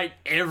that's buying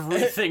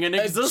everything in a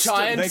existence.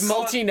 giant They can't-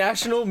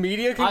 multinational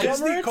media Disney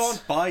conglomerate?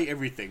 can't buy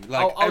everything.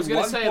 Like, I was at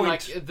gonna one say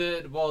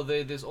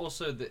point, there's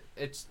also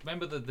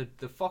remember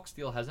the Fox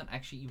deal hasn't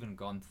actually even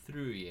gone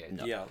through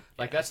yet. yeah.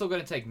 Like that's still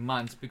going to take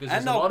months because And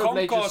there's a now lot of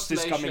Comcast is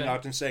legislation. coming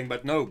out and saying,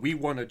 but no, we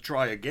want to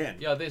try again.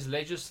 Yeah, there's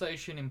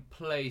legislation in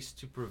place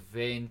to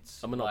prevent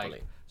A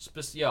monopoly.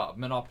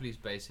 monopolies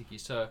basically.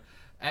 So,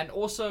 and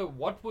also,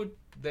 what would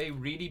they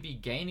really be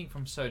gaining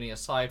from Sony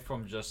aside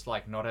from just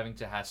like not having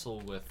to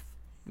hassle with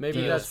Maybe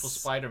deals that's for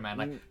Spider-Man,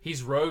 like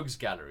his rogues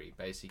gallery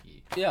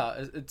basically. Yeah,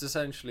 it's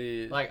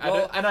essentially Like,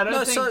 well, I don't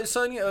no, think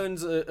Sony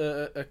owns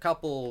a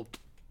couple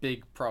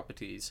big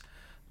properties,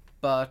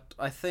 but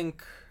I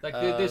think like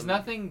there's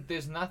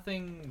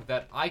nothing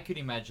that I could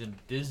imagine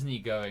Disney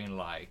going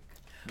like.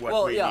 What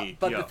well, we yeah, need.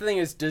 but yeah. the thing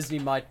is, Disney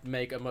might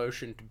make a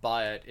motion to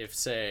buy it if,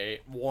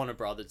 say, Warner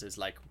Brothers is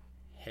like,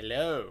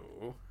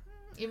 hello,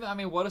 Even I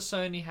mean, what does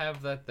Sony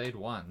have that they'd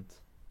want?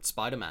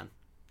 Spider-Man.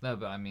 No,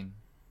 but I mean,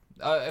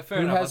 fair Who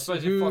enough. I has-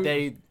 suppose who-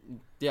 if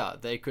Fox,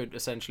 They could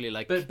essentially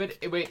like but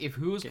wait, if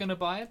who's gonna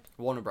buy it?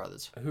 Warner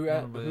Brothers. Who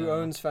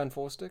owns Fan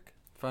Four Stick?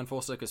 Phone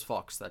 4 Circus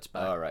Fox. That's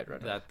bad. Oh, right.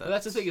 That, But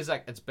that's the thing, is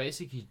like it's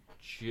basically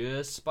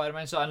just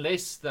Spider-Man. So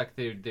unless like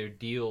their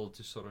deal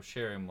to sort of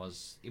share him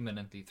was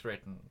imminently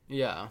threatened,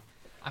 Yeah.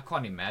 I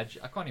can't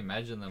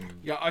imagine them.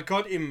 Yeah, I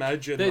can't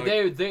imagine. The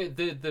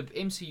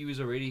MCU is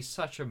already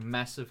such a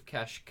massive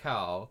cash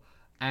cow,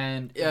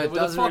 and Yeah, it with the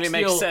doesn't really Fox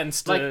make deal,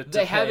 sense to- like to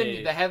they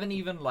pay- haven't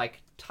even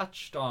like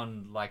touched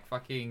on like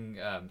fucking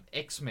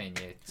X-Men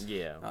yet.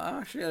 Yeah. I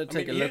actually gotta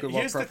take a look at what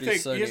here's the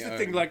properties thing. Sony Here's the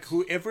thing. owns. Like,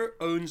 whoever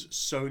owns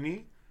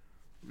Sony,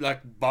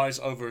 like buys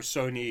over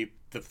Sony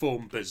the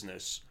film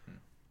business,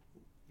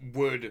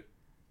 would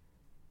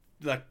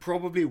like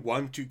probably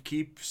want to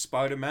keep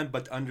Spider-Man,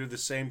 but under the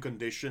same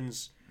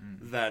conditions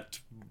that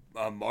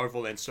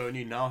Marvel and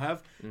Sony now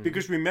have.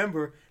 Because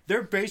remember,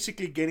 they're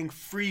basically getting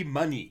free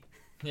money.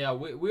 Yeah,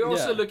 we're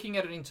also Yeah. looking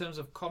at it in terms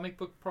of comic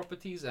book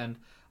properties, and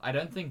I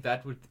don't think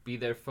that would be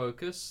their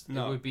focus.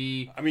 No. It would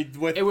be. I mean,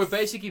 with It would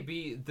basically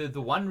be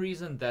the one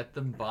reason that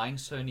them buying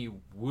Sony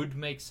would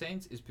make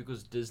sense is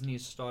because Disney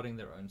is starting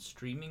their own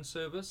streaming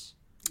service.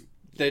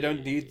 they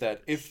don't need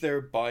that if they're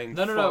buying.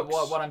 No.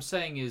 Fox. What I'm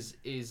saying is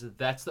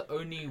that's the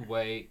only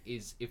way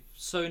is if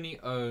Sony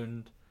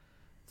owned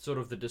sort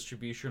of the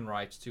distribution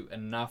rights to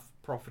enough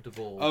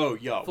profitable. Oh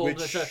yeah, full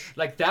which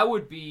like that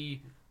would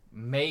be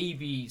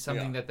maybe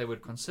something Yeah. that they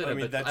would consider, I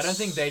mean, but I don't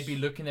think that's- they'd be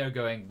looking there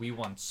going, "We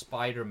want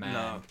Spider-Man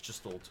No.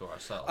 just all to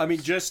ourselves." I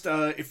mean, just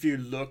if you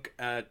look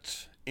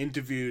at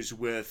interviews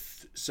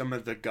with some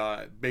of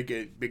the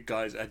big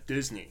guys at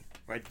Disney,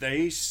 right?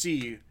 They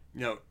see,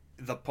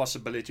 the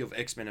possibility of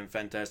X-Men and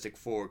Fantastic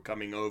Four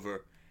coming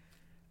over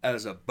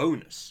as a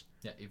bonus.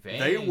 yeah,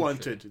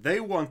 They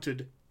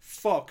wanted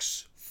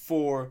Fox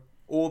for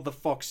all the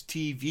Fox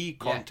TV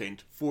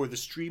content for the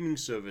streaming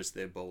service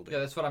they're building. Yeah,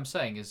 that's what I'm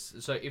saying. Is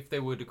so if they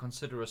were to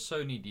consider a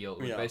Sony deal, it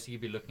would Yeah. basically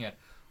be looking at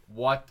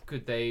what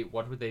would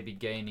they be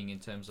gaining in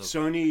terms of.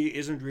 Sony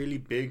isn't really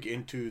big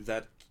into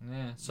that.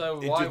 Yeah. So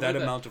into why that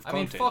would amount of I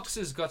mean, content. Fox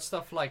has got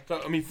stuff like.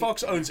 So, I mean,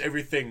 Fox owns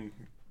everything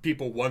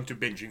people want to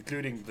binge,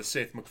 including the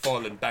Seth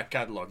MacFarlane back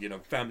catalog.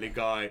 Family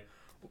Guy,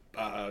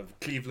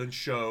 Cleveland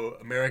Show,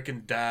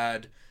 American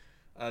Dad.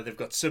 They've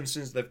got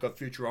Simpsons. They've got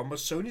Futurama.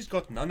 Sony's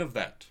got none of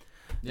that.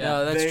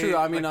 Yeah, that's They, true.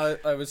 I mean,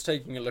 like- I was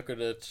taking a look at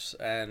it,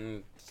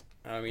 and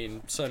I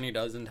mean, Sony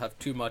doesn't have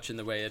too much in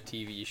the way of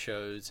TV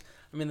shows.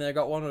 I mean, they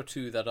got one or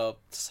two that are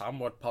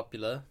somewhat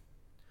popular,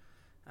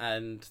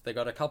 and they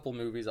got a couple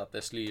movies up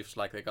their sleeves.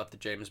 Like they got the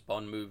James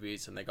Bond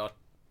movies, and they got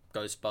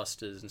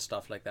Ghostbusters and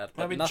stuff like that.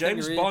 But I mean, nothing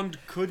James really- Bond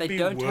could They be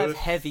don't have worth.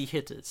 heavy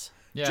hitters.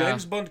 Yeah.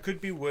 James Bond could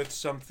be worth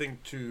something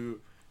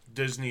to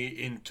Disney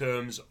in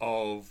terms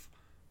of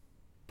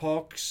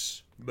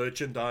parks,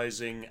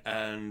 merchandising,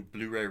 and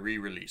Blu-ray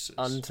re-releases.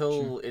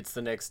 Until it's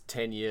the next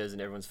 10 years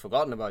and everyone's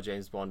forgotten about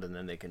James Bond, and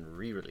then they can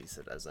re-release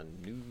it as a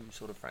new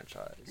sort of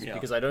franchise. Yeah.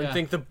 Because I don't Yeah.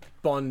 think the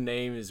Bond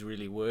name is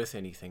really worth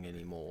anything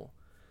anymore.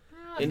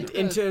 I In think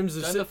in the- terms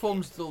of don't the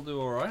films still do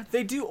all right.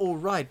 they do all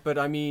right, but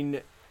I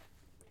mean,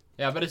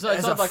 Yeah, but it's not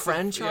As like a it's not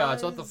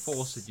the franchise?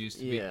 force it used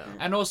to Yeah. be.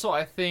 And also,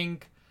 I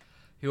think,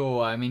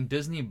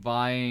 Disney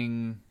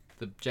buying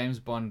the James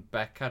Bond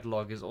back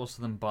catalog is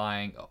also them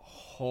buying a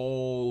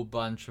whole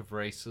bunch of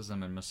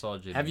racism and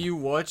misogyny. have you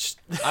watched?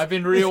 I've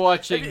been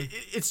rewatching.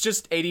 It's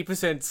just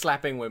 80%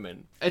 slapping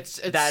women. It's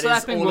That is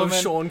slapping all of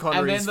women, Sean and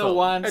Connery's then the film.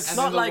 one. It's and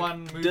not then the like one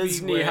movie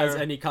Disney has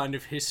where- any kind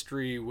of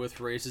history with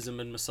racism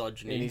and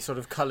misogyny. Any sort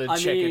of coloured I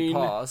checkered mean-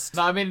 past.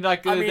 No, I mean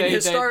like I mean, they,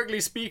 historically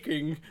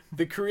speaking,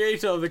 the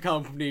creator of the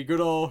company, good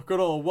old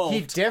Walt,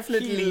 He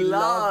definitely he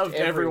loved loved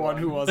everyone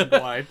who everyone. wasn't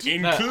white.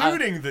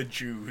 including the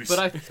Jews. But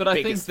I think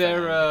Biggest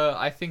they're fan.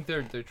 I think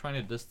they're trying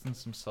to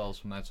distance themselves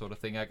from that sort of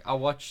thing. Like I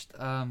watched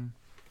a I mean,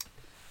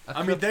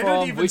 clip they don't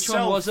from- even which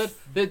sell one was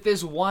it?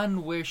 There's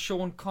one where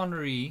Sean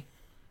Connery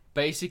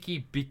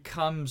basically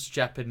becomes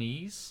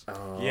Japanese.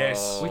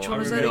 Yes. Which I one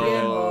was that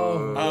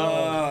remember. again?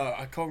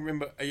 I can't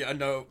remember. Yeah,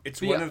 no,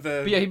 it's But one yeah, of the.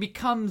 but yeah, he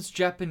becomes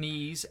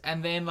Japanese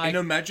and then like in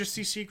Her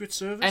Majesty's Secret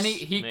Service. and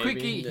he Maybe,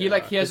 quickly yeah.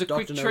 he has a Because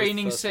quick Dr. No's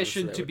training first was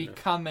session there, to wouldn't it?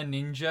 become a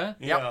ninja.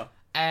 Yeah.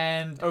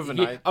 And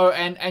Overnight.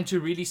 and to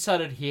really sell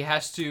it, he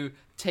has to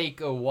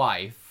take a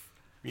wife.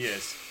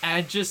 Yes.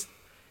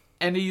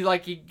 And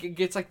he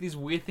gets like these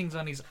weird things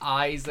on his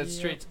eyes that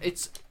stretch.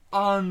 It's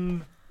I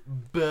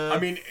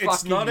mean,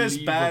 it's not as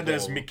bad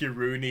as unbelievable. Mickey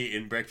Rooney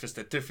in Breakfast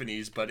at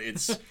Tiffany's, but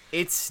it's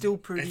It's still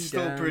pretty. It's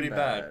still damn pretty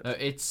bad. No,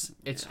 it's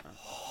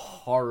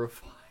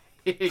horrifying.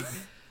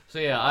 So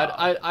yeah,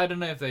 I don't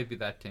know if they'd be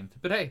that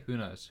tempted, but hey, who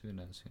knows?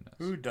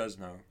 who does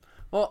know?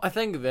 Well, I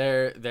think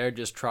they're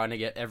just trying to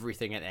get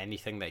everything and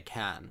anything they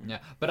can. Yeah,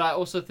 but I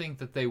also think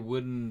that they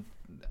wouldn't.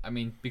 I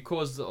mean,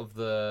 because of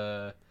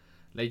the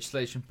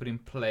legislation put in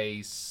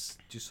place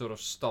to sort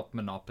of stop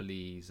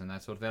monopolies and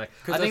that sort of thing. Like,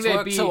 I Because think that's they'd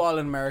worked be. so well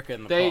in America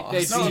in the they- past.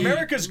 they'd No, See-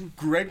 America's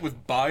great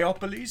with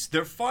biopolies.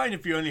 They're fine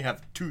if you only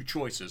have two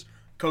choices: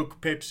 Coke,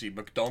 Pepsi,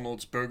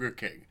 McDonald's, Burger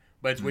King.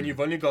 But it's when you've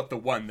only got the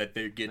one that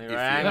they get. They're If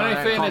right. you No, in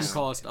fairness-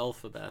 Comcast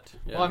Alphabet.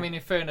 Yeah. Well, I mean,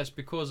 in fairness,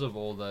 because of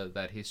all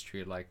that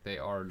history, like they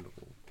are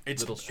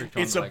little strict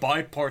on it's a like,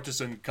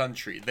 bipartisan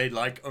country. They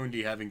like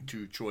only having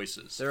two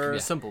choices. There are Yeah.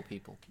 simple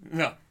people.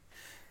 No.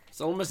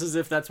 It's almost as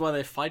if that's why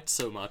they fight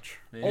so much.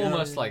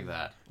 Almost like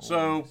that.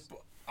 So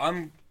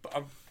I'm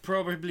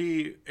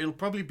it'll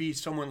probably be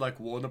someone like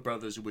Warner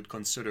Brothers who would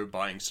consider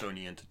buying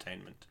Sony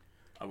Entertainment,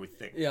 I would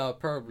think. Yeah,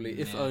 probably.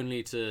 If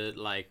only to,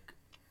 like,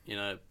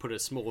 put a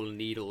small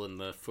needle in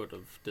the foot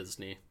of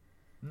Disney.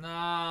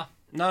 Nah.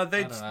 No,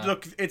 they I don't know.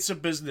 look. It's a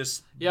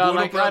business. Yeah,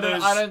 Warner like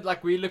Brothers, I don't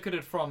like we look at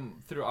it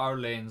through our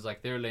lens.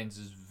 Like their lens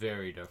is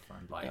very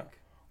different. Like Yeah.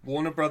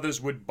 Warner Brothers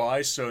would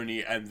buy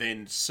Sony and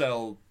then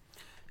sell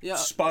Yeah,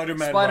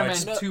 Spider-Man Spider-Man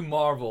rights to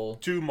Marvel.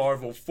 to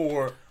Marvel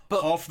for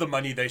half the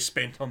money they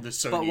spent on the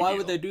Sony but why deal.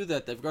 would they do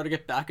that? They've got to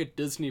get back at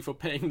Disney for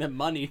paying them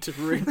money to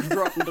ring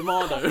Rotten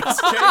Tomatoes.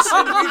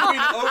 Jason, we've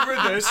been over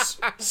this.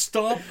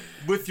 Stop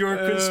with your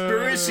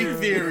conspiracy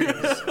theories.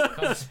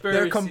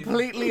 They're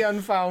completely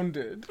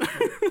unfounded.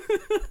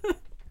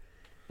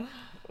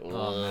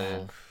 Oh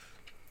man.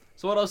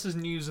 So what else is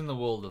news in the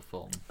world of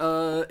film?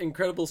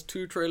 Incredibles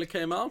 2 trailer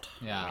came out,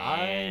 Yeah,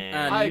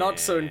 and not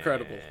so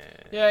incredible.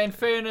 Yeah, in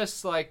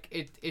fairness, like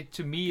it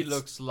to me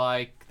looks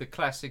like the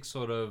classic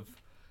sort of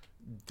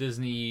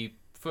Disney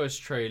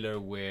first trailer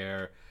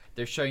where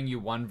they're showing you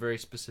one very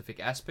specific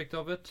aspect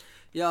of it.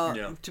 Yeah,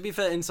 Yeah. to be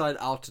fair, Inside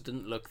Out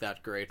didn't look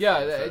that great. Yeah,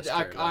 for the first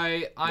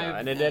trailer.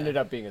 And it ended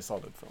up being a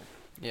solid film.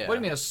 Yeah. What do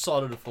you mean a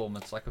solid film?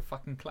 It's like a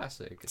fucking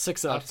classic. It's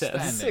 6 out of 10.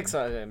 outstanding. 6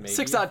 out of 10, maybe.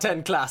 6 out of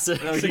 10 classic.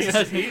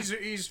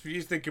 He's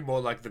thinking more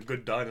like The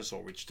Good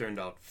Dinosaur, which turned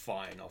out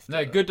fine after No,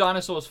 that. Good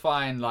Dinosaur is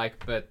fine,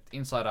 like, but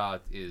Inside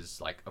Out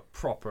is like a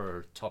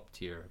proper top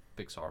tier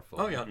Pixar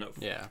film. Oh yeah, no.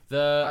 Yeah.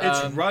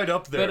 It's right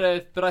up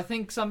there. But I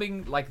think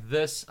something like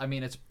this. I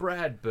mean, it's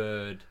Brad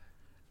Bird.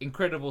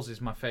 Incredibles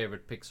is my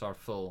favorite Pixar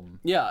film.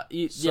 Yeah,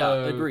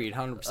 So, agreed,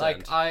 100%.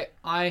 Like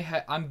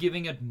I'm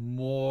giving it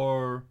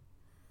more,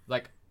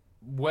 like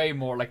way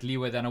more like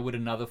leeway than I would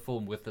another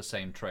film with the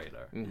same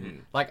trailer. Mm-hmm.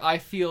 Like I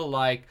feel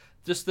like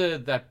just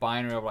that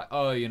binary of like,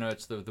 oh,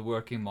 it's the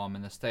working mom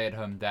and the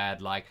stay-at-home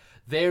dad. Like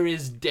there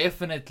is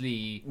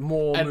definitely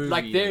More and movie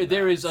like than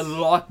there that. is a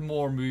lot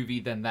more movie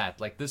than that.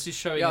 Like this is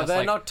showing yeah, us they're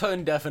like not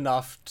tone deaf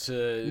enough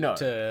to No.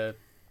 to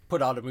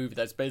put out a movie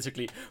that's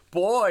basically,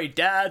 boy,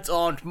 dads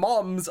aren't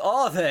moms,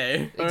 are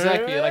they?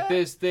 exactly like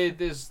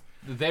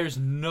there's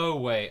no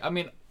way. I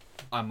mean,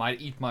 I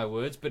might eat my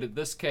words, but in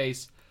this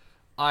case,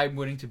 I'm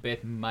willing to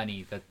bet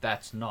money that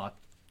that's not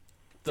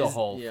the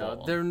whole Yeah,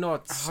 film. they're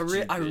not I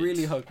stupid.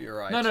 really hope you're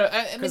right. No, I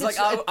mean, Because like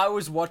I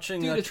was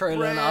watching dude, the it's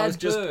trailer and I was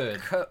Brad just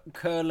Bird.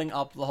 curling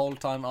up the whole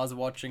time I was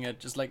watching it,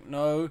 just like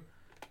no,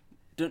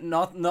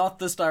 not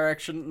this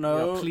direction,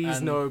 no. Yeah, please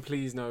and- no,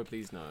 please no,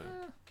 please no.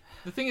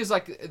 The thing is,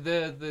 like,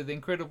 the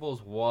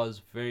Incredibles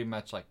was very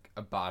much like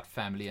about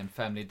family and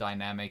family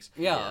dynamics.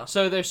 Yeah.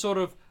 So they're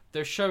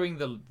showing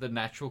the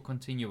natural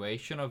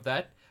continuation of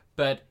that.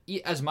 But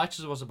as much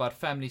as it was about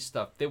family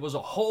stuff, there was a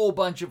whole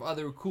bunch of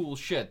other cool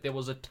shit. There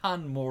was a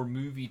ton more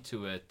movie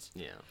to it.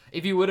 Yeah.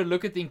 If you were to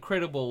look at the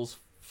Incredibles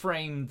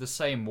framed the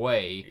same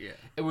way, Yeah.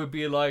 it would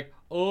be like,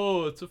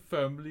 oh, it's a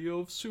family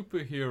of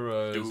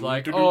superheroes. Do,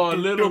 Like, do, oh, a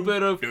do, little do,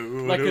 bit of,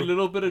 do, like a do.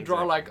 little bit of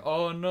draw. Exactly. Like,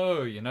 oh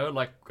no,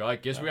 like, I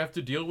guess we have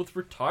to deal with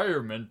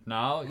retirement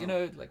now.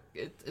 Like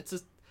it's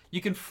just you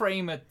can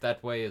frame it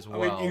that way as I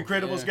well. mean,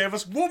 Incredibles yeah. gave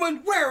us,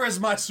 woman, where is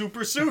my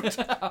super suit?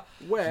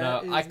 Where No,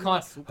 is I my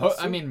can't. super I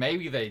suit? mean,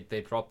 maybe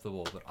they dropped the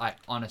ball, but I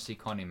honestly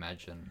can't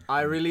imagine.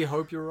 I really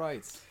hope you're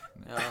right.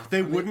 Yeah.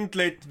 They wouldn't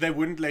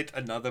let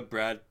another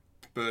Brad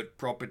Bird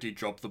property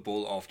drop the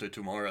ball after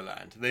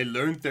Tomorrowland. They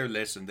learned their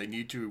lesson. They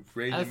need to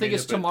really. And the thing make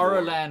is, a bit more.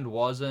 Tomorrowland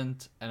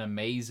wasn't an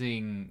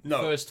amazing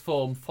No. first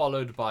film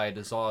followed by a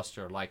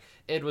disaster. Like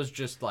it was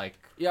just like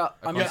Yeah,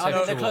 I mean, the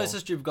conceptual.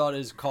 closest you've got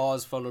is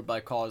Cars followed by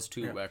Cars 2,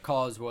 Yeah. where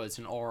Cars was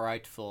an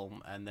alright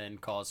film, and then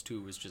Cars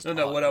 2 was just No,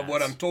 hard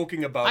what ass. I'm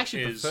talking about I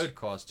actually is preferred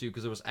Cars 2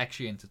 because it was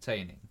actually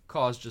entertaining.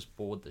 Cars just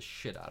bored the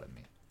shit out of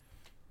me.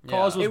 Yeah.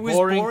 Cars was It was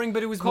boring. boring,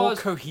 but it was more Cars-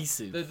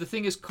 cohesive. The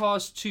thing is,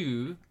 Cars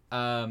 2,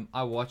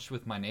 I watched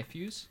with my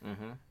nephews,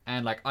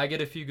 and like I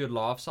get a few good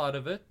laughs out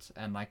of it,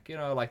 and like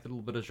like a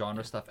little bit of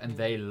genre stuff, and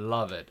they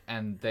love it,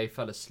 and they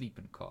fell asleep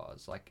in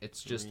Cars. Like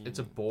it's just it's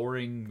a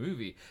boring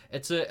movie.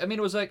 It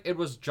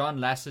was John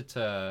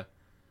Lasseter,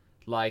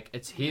 like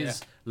it's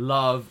his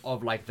love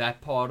of like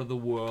that part of the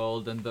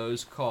world and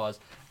those cars,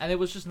 and it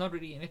was just not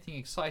really anything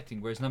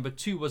exciting. Whereas number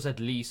 2 was at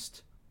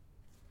least,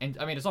 and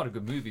I mean it's not a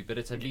good movie, but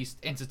it's at least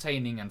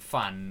entertaining and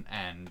fun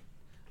and.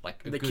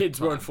 Like The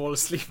kids won't fall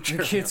asleep The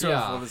during kids it, won't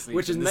Yeah. fall asleep.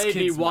 which is in this maybe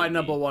kids why movie.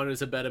 number 1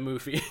 is a better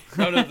movie.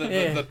 no.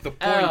 The point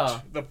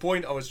Yeah. the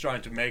point I was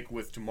trying to make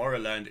with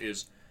Tomorrowland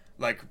is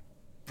like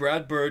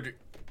Brad Bird,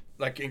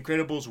 like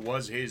Incredibles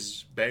was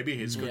his baby,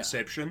 his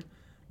conception,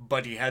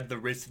 but he had the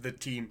rest of the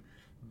team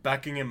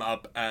backing him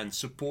up and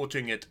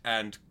supporting it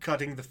and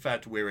cutting the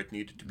fat where it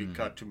needed to be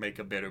cut to make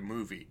a better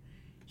movie.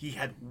 He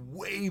had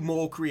way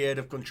more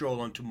creative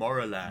control on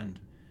Tomorrowland.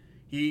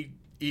 He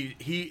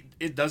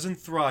it doesn't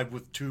thrive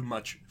with too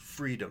much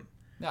freedom.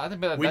 No, I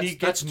think When he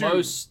that's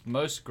gets to-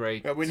 most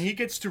great. When he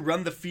gets to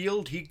run the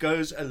field, he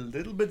goes a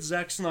little bit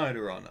Zack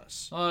Snyder on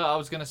us. I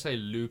was gonna say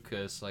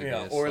Lucas, I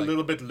guess. Or a like,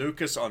 little bit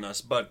Lucas on us,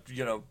 but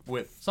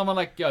with someone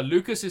like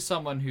Lucas is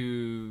someone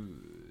who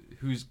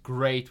who's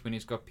great when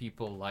he's got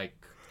people like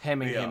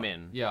Hemming Yeah. him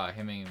in.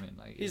 hemming him in.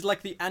 Like He's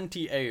like the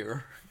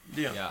anti-Ayer.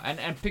 Yeah.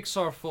 and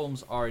Pixar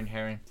films are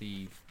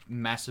inherently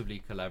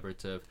massively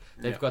collaborative.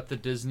 They've Yeah. got the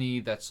Disney,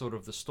 that's sort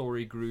of the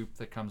story group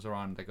that comes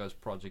around that goes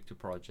project to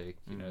project.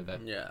 You know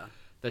Yeah.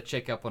 that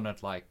check up on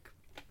it. Like,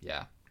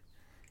 yeah,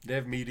 They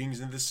have meetings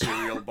in the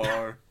cereal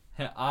bar.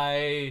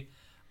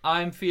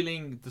 I'm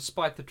feeling,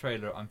 despite the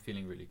trailer, I'm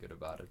feeling really good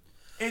about it.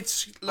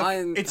 It's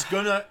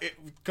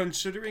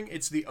considering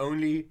it's the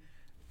only,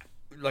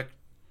 like,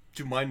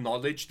 to my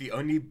knowledge, the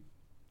only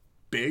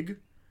big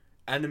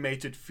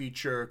animated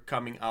feature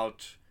coming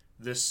out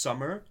this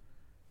summer,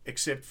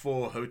 except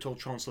for Hotel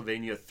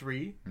Transylvania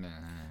 3.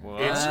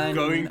 It's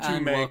going to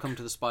and make. Welcome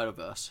to the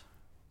Spider-Verse.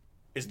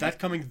 Is that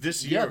coming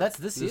this year? Yeah, that's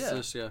this This year.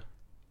 is, yeah.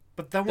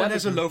 But that one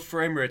has a low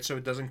frame rate, so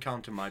it doesn't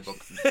count in my book.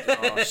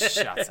 Oh,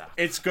 shut up.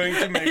 It's going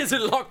to make. Is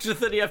it locked to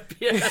 30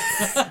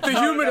 FPS? The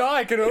human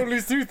eye can only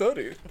see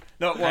 30.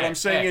 No, what I'm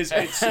saying is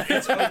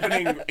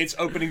it's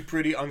opening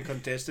pretty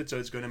uncontested, so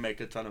it's going to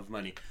make a ton of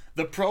money.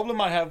 The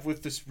problem I have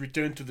with this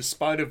Return to the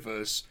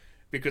Spider-Verse,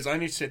 because I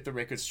need to set the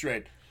record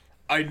straight,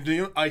 I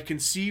can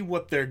see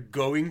what they're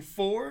going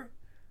for,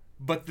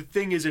 but the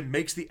thing is, it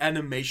makes the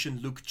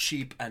animation look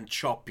cheap and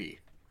choppy.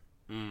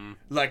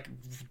 Like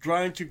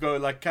trying to go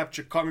like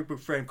capture comic book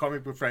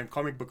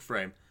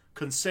frame,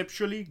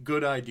 conceptually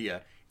good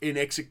idea. In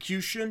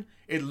execution,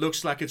 it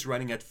looks like it's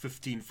running at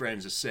 15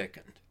 frames a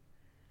second.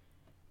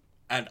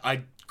 And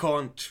I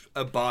can't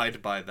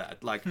abide by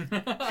that. Like,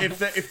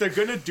 if they're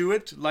gonna do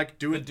it, like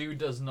do The it dude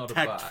does not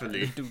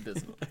tactfully. Dude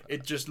doesn't.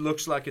 It just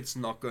looks like it's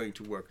not going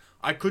to work.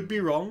 I could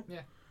be wrong.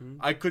 Yeah.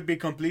 I could be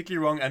completely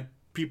wrong, and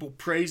people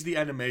praise the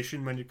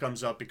animation when it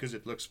comes out because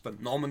it looks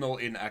phenomenal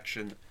in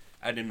action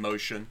and in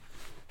motion.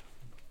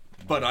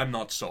 But I'm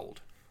not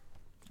sold.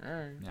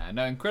 Yeah,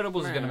 no,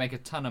 Incredibles is going to make a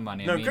ton of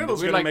money. No, I mean, Incredibles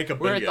we're gonna make $1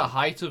 We're at billion. the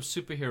height of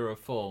superhero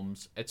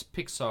films. It's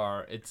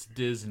Pixar, it's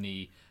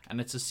Disney, and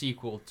it's a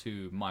sequel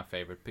to my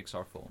favorite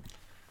Pixar film.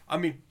 I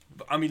mean,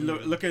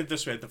 look at it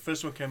this way. The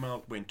first one came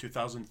out when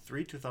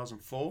 2003,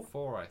 2004,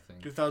 4, I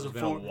think. 2004.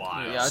 It's been a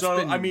while. Yeah, it's So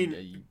been I mean,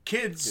 a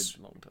kids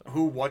good long time.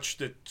 who watched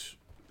it,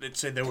 let's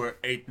say they were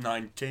 8,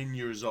 9, 10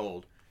 years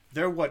old.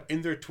 They're what,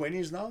 in their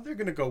 20s now? They're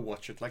gonna go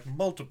watch it like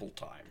multiple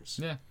times.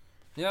 Yeah.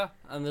 Yeah,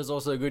 and there's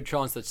also a good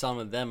chance that some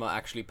of them are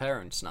actually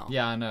parents now.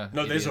 Yeah, I know.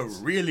 No, there's a idiots.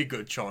 really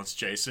good chance,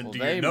 Jason. Well, Do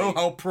they you know make-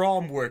 how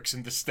prom works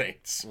in the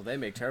States? Well, they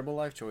make terrible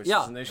life choices.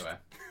 Yeah. And they should... Anyway.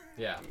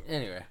 Yeah.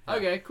 Anyway.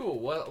 Okay, cool.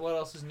 What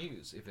else is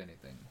news, if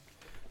anything?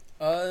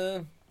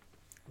 I'm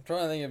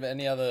trying to think if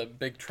any other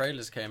big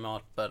trailers came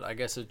out, but I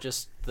guess it's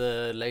just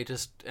the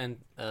latest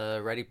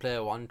Ready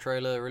Player One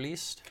trailer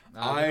released.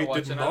 I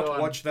did not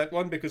watch that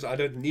one because I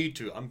don't need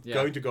to. I'm Yeah.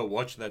 going to go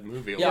watch that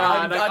movie. Yeah, Yeah,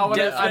 I'm- and I I'm don't want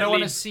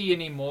definitely- to see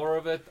any more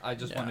of it. I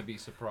just Yeah. want to be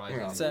surprised.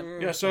 Yeah. Except-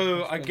 Yeah,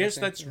 so I It's guess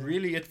been that's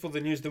really it for the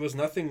news. There was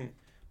nothing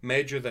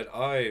major that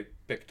I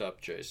picked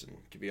up, Jason,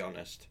 to be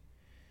honest.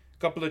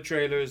 Couple of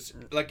trailers.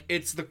 Like,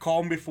 it's the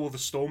calm before the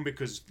storm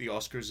because the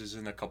Oscars is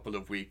in a couple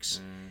of weeks.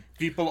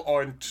 People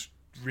aren't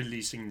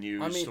releasing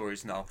news I mean,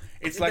 stories now.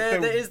 It's like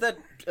there is that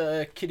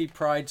Kitty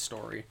Pryde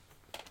story.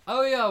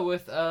 Oh yeah,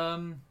 with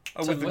with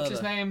what's the-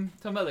 his name?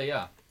 Tom Miller.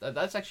 Yeah,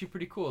 that's actually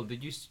pretty cool.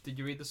 Did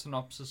you read the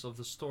synopsis of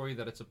the story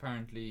that it's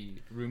apparently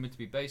rumored to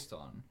be based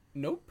on?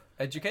 Nope.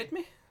 Educate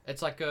me.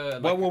 It's like a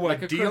Whoa,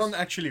 like a Dion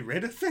actually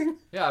read a thing?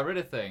 Yeah, I read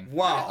a thing.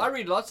 Wow. I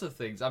read lots of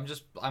things. I'm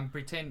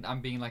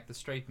being like the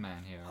straight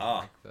man here.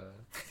 Ah.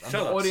 I'm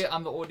Tell us.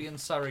 I'm the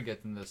audience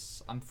surrogate in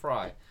this. I'm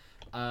Fry.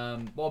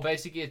 Well,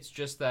 basically, it's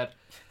just that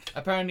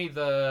apparently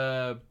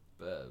the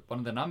one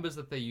of the numbers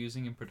that they're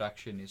using in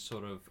production is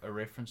sort of a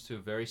reference to a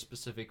very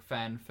specific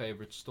fan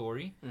favorite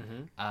story,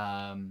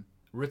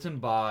 written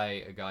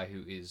by a guy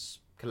who is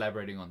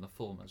collaborating on the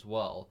film as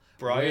well.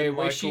 Brian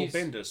where Michael she's-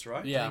 Bendis,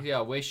 right?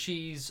 Yeah. where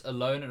she's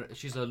alone.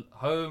 She's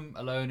home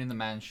alone in the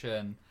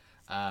mansion.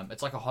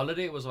 It's like a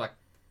holiday. It was like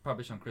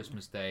published on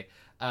Christmas Day,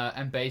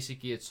 and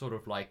basically it sort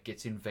of like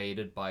gets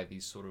invaded by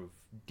these sort of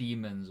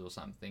demons or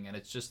something, and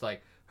it's just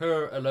like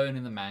her alone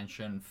in the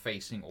mansion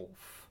facing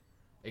off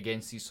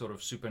against these sort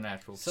of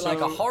supernatural. So like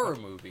a horror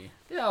movie.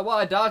 Yeah, well,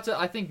 I doubt it.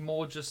 I think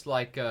more just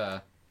like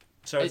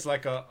So it's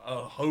like a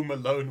Home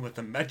Alone with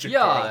a magic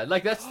yeah, girl.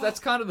 like that's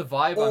kind of the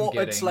vibe I'm Or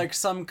getting. it's like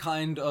some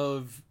kind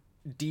of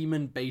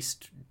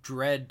demon-based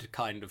dread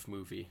kind of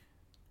movie.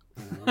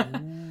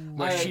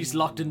 Where she's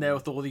locked in there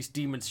with all these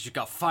demons, she's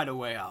got to fight her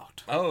way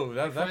out. Oh,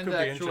 that Find could the be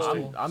actual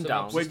interesting. I'm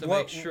down. synopsis Wait, to what-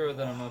 make sure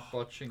that I'm not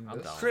watching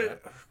this. down.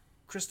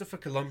 Christopher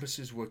Columbus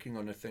is working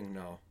on a thing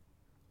now.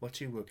 What's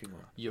he working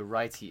on? You're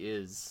right, he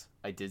is.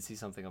 I did see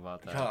something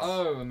about that. Yeah.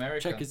 Oh,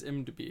 America. Check his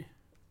IMDb.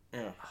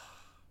 Yeah.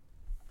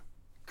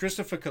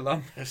 Christopher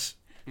Columbus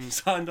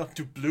signed up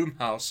to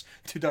Blumhouse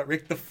to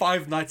direct the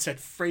Five Nights at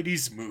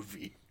Freddy's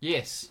movie.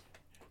 Yes.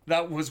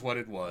 That was what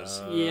it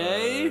was.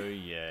 Yay. Oh,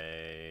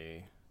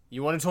 yay.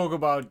 You want to talk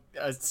about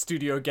a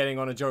studio getting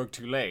on a joke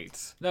too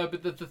late? No,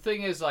 but the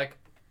thing is, like,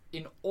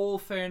 in all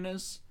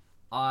fairness,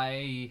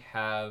 I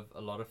have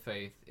a lot of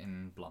faith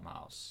in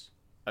Blumhouse.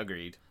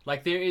 Agreed.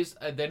 Like,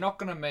 they're not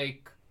gonna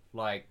make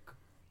like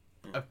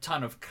a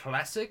ton of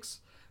classics,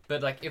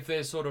 but like if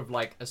there's sort of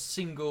like a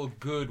single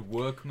good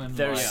workman,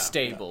 Very like,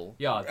 stable.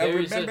 yeah, there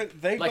is remember,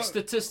 they like got-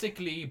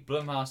 statistically,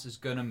 Blumhouse is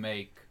gonna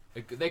make.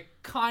 They're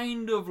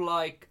kind of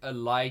like a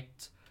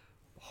light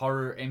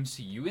horror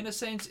MCU in a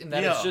sense, in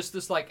that it's Yeah. just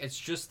this like it's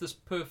just this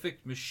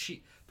perfect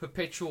machine,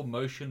 perpetual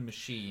motion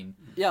machine.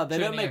 Yeah, they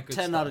don't churning out make good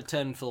 10 stuff. out of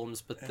 10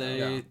 films, but they...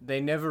 Yeah.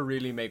 They never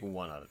really make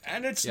 1 out of 10.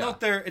 And it's Yeah.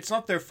 not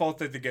their fault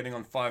that they're getting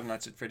on Five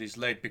Nights at Freddy's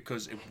late,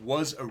 because it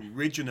was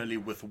originally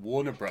with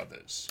Warner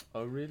Brothers.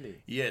 Oh,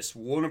 really? Yes,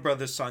 Warner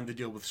Brothers signed the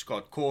deal with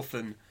Scott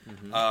Cawthon.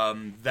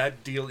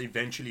 That deal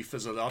eventually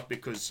fizzled out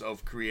because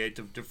of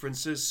creative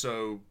differences.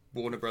 So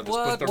Warner Brothers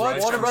put the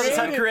rights. Warner on- Brothers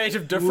had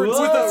creative differences.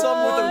 With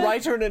a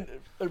writer and an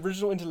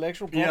original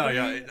intellectual property?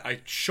 Yeah.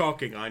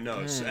 Shocking, I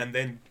know. And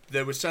then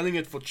they were selling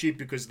it for cheap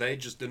because they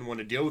just didn't want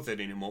to deal with it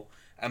anymore.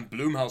 And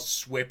Blumhouse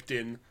swept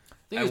in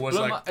Thing and is, was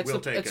like, it's "We'll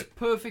a, take it's it."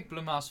 perfect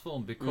Blumhouse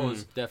film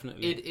because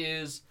definitely. it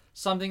is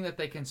something that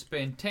they can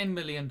spend $10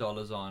 million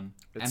on,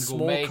 It's and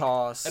small make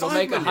cast. it'll 5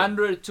 make million.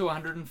 100 to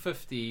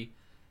 150.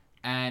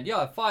 And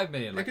yeah, 5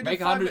 million. Like, They can do make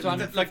 5 100 to million.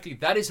 150.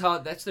 That is how.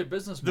 That's their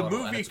business The model.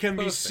 and movie it's can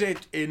be perfect.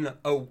 set in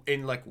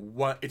like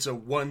one. It's a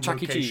one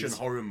Chuck E. location Cheese.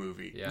 horror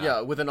movie.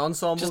 Yeah. With an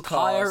ensemble Just cast.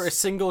 hire a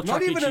single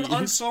Not Chuck E. even an Cheese.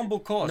 ensemble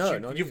cast. No, You-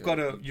 not you've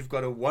even.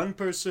 got a one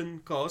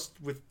person cast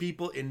with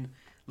people in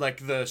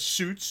like the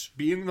suits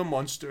being the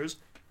monsters.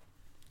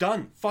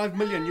 Done. 5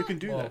 million. You can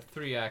do Well, that.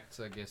 3 acts.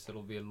 I guess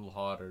it'll be a little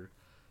harder.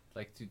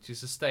 Like to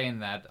sustain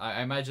that,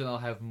 I imagine I'll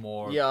have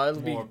more. Yeah, I'll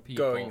more be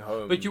people. going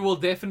home. But you will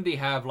definitely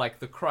have like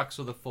the crux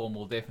of the film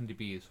will definitely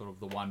be sort of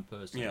the one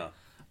person. Yeah.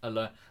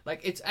 Alone. Like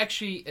it's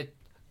actually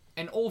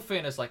in all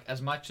fairness, like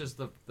as much as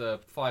the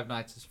Five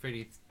Nights at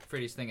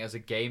Freddy's thing as a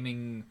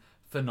gaming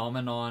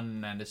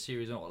phenomenon and a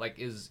series like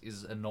is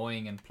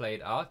annoying and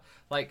played out,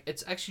 like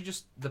it's actually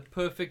just the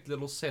perfect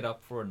little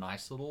setup for a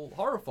nice little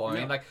horror film. I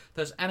mean, Yeah. like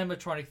those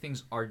animatronic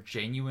things are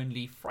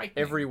genuinely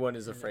frightening. Everyone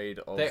is afraid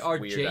of They are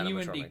weird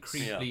genuinely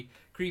animatronics.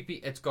 creepy.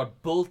 It's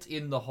got built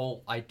in the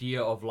whole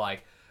idea of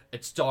like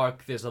it's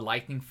dark, there's a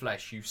lightning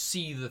flash, you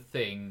see the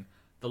thing,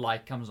 the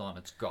light comes on,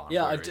 it's gone.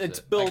 Yeah, Where it's is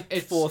it? built Like,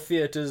 it's- for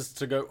theaters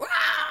to go.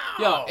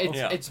 Yeah,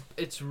 Yeah.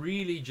 it's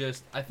really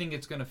just. I think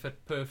it's gonna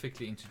fit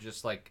perfectly into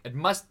just like it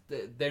must.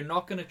 They're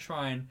not gonna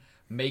try and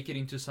make it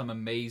into some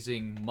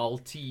amazing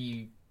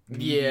multi.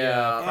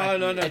 Yeah. Oh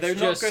no, It's they're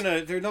just-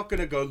 not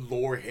gonna go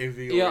lore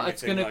heavy. Or Yeah,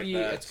 it's anything gonna like be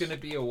that. it's gonna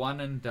be a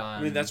one and done.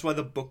 I mean, that's why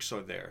the books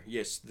are there.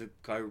 Yes, the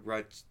guy who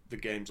writes the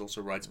games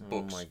also writes Oh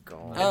books. my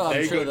god. Oh, I'm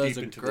they sure go those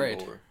deep are into great.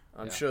 the lore.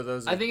 I'm Yeah. sure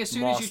those I think as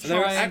soon as you masters-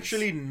 They're try and-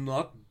 actually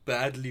not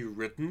badly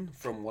written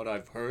from what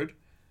I've heard,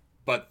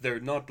 but they're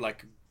not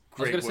like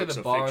I was great gonna say works the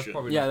of bar is fiction.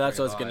 probably Yeah, not that's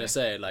what I very was gonna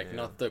high. say. Like, Yeah.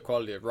 not the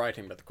quality of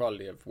writing, but the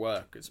quality of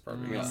work is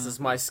probably. This is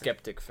my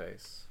skeptic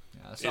face.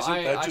 Yeah, so Isn't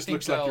that I just think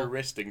looks like they'll- your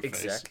resting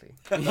face? Exactly.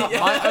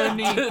 my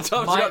only Tom's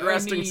got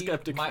resting only,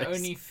 skeptic my face.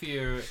 only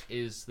fear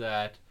is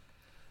that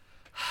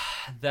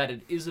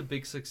it is a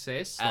big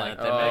success, And like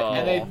they make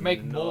and they more.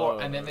 make more, No.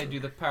 and then they do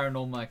the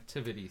paranormal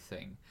activity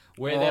thing,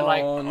 where they're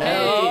like, Oh, no. "Hey,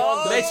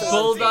 Oh, let's no.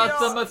 build out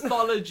the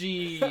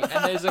mythology," and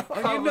there's a Oh,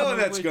 you coven know of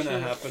that's gonna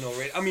witches. happen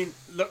already. I mean,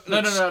 look,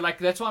 No. Like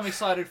that's why I'm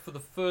excited for the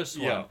first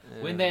one. Yeah.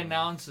 When they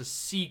announce a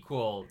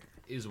sequel,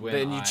 is when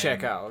Then you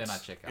check out. Then I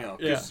check You know, out.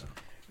 'cause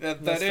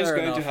that That's is fair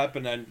going to enough.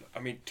 happen. And I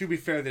mean, to be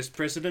fair, there's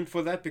precedent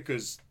for that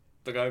because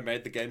the guy who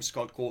made the game,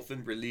 Scott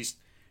Cawthon, released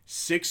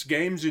 6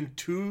 games in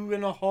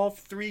 2.5,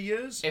 3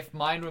 years. If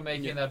mine were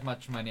making that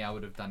much money, I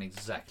would have done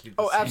exactly the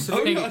Oh, same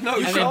absolutely. thing. No, and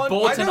you then can't-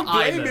 bought I an don't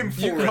blame island. him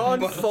for You it,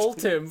 can't but-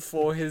 fault him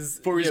for his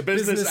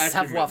business acumen.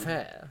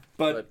 savoir-faire.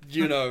 But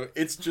you know,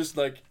 it's just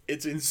like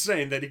it's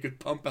insane that he could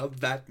pump out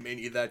that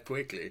many that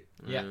quickly.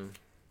 Yeah.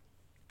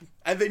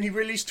 And then he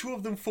released 2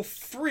 of them for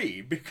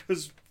free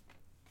because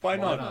why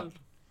Why not? not?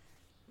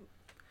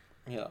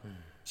 Yeah.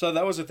 So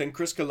that was the thing.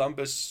 Chris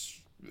Columbus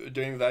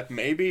doing that.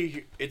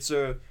 Maybe it's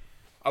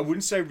I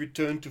wouldn't say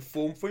return to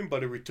form for him,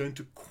 but a return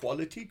to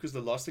quality. Because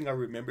the last thing I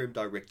remember him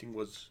directing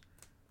was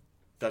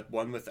that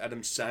one with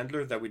Adam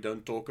Sandler that we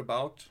don't talk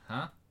about.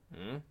 Huh?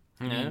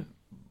 Yeah.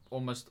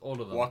 Almost all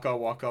of them. Waka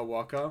Waka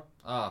Waka.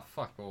 Ah,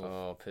 fuck off.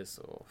 Oh, piss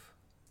off.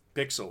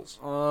 Pixels.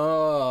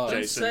 Oh.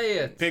 Don't Jason. say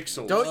it.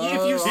 Pixels. Don't you,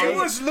 if you Oh, say He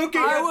was looking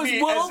I at was me as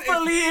if...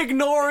 willfully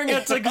ignoring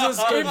its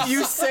existence. if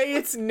you say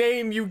its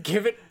name, you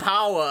give it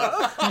power.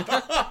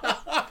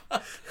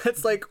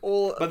 It's like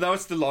all. But that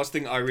was the last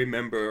thing I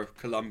remember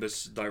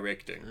Columbus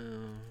directing.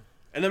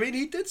 And I mean,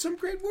 he did some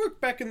great work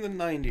back in the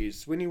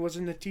 90s when he was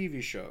in the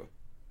TV show.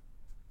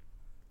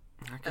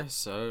 I guess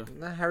so.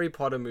 The Harry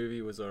Potter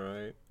movie was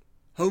alright.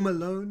 Home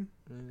Alone.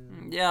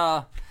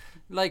 Yeah,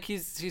 like he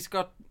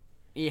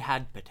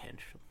had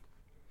potential.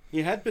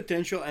 He had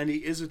potential and he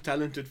is a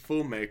talented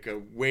filmmaker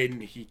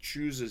when he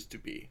chooses to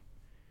be.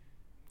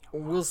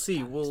 We'll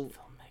see. We'll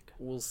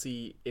Filmmaker.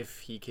 see if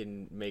he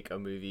can make a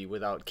movie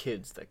without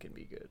kids that can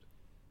be good.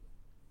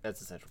 That's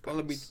the central Well,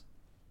 I mean, premise.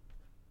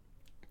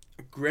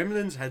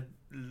 Gremlins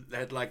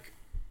had like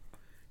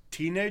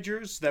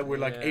teenagers that were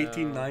like Yeah.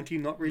 18,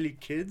 19, not really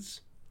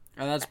kids.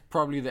 And that's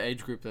probably the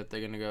age group that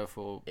they're gonna go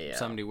for. Yeah.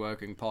 Somebody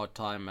working part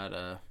time at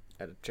a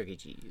at a Chuck E.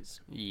 Cheese.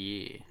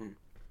 Yeah.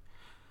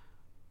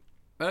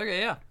 Okay,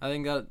 yeah. I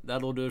think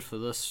that'll do it for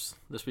this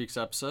week's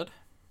episode.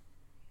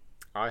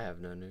 I have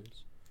no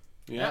news.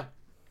 Yeah.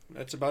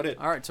 That's about it.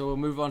 All right, so we'll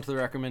move on to the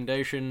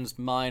recommendations.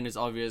 Mine is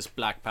obvious: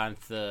 Black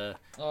Panther.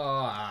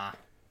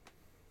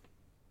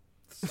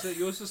 So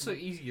yours was so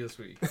easy this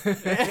week.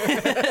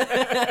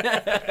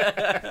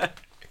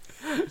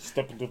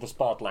 Step into the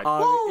spotlight.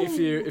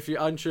 If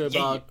you're unsure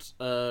about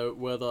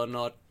whether or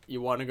not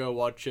you want to go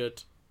watch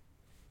it,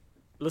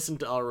 listen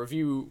to our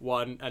review,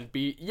 one, and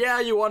B,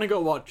 you want to go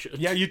watch it.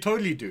 Yeah, you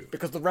totally do.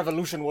 Because the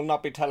revolution will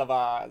not be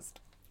televised.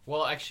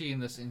 Well, actually, in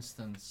this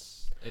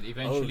instance, it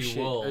eventually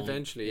will.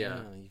 Eventually, yeah.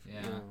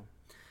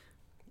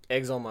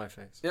 Eggs on my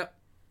face.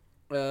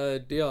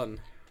 Dion,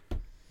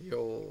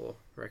 your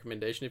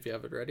recommendation if you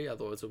have it ready.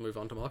 Otherwise, we'll move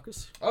on to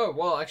Marcus. Oh,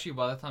 well, actually,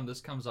 by the time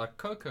this comes out,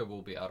 Coco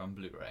will be out on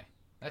Blu-ray.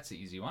 That's the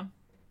easy one.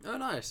 Oh,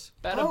 nice.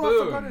 Bada I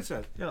boom. forgot it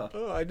said. Yeah.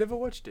 Oh, I never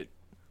watched it.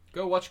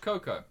 Go watch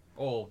Coco.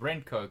 Or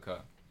rent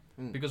Coco.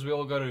 Because we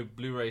all go to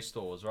Blu-ray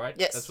stores, right?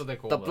 Yes. That's what they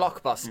call the them.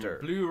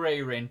 Blockbuster.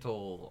 Blu-ray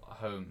rental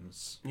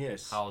homes.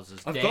 Yes. Houses.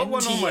 I've dens. got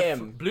one on my...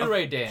 TM.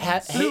 Blu-ray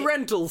dens. Blue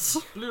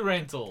Rentals. Blue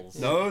rentals.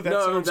 No,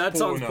 that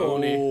sounds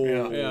corny.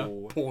 Yeah. Yeah.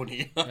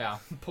 Porny. Yeah.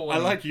 I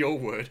like your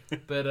word.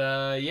 But,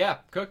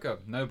 Coco.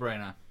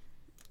 No-brainer.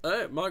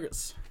 Alright,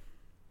 Marcus.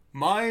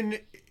 Mine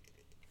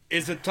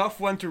is a tough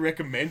one to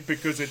recommend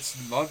because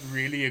it's not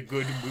really a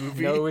good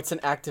movie. No, it's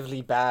an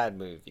actively bad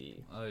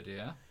movie. Oh,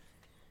 dear.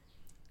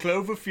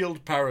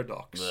 Cloverfield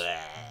Paradox.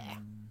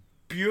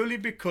 Purely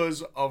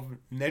because of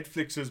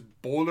Netflix's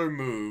baller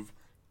move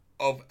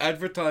of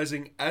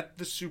advertising at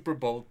the Super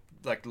Bowl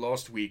like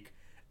last week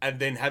and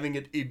then having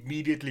it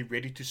immediately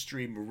ready to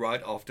stream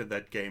right after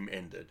that game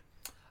ended.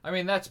 I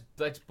mean, that's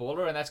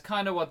baller, and that's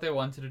kind of what they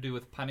wanted to do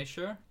with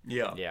Punisher.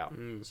 Yeah. Yeah.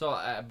 So,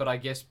 but I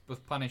guess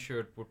with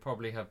Punisher, it would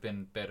probably have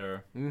been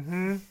better.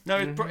 No,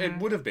 it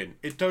would have been.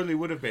 It totally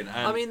would have been.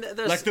 And I mean,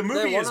 there's like the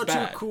movie there are is one or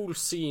bad. two cool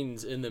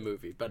scenes in the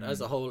movie, but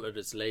as a whole, it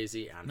is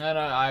lazy and No,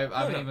 I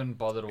haven't even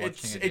bothered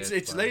watching It's it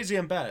yet, but- lazy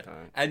and bad,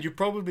 and you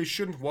probably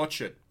shouldn't watch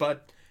it.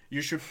 But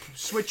you should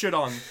switch it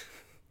on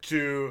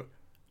to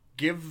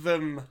give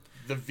them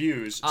the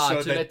views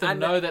so to let them and-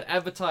 know that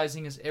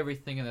advertising is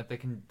everything and that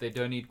they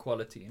don't need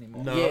quality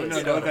anymore. No,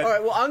 Yes. no, that,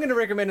 Alright, well, I'm going to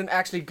recommend an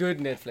actually good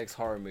Netflix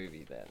horror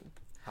movie then.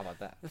 How about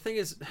that? The thing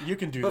is, you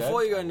can do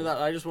before that. you go into that,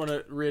 I just want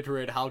to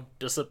reiterate how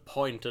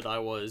disappointed I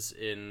was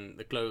in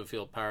the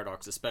Cloverfield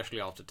Paradox, especially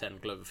after 10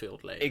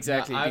 Cloverfield Lane.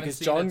 Exactly, I haven't because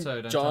seen it,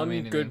 so don't tell me John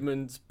anything.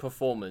 Goodman's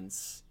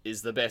performance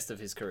is the best of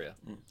his career.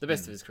 The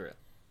best of his career.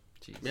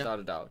 Jeez. Without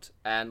a doubt.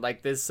 And,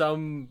 like, there's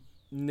some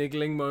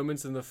niggling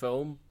moments in the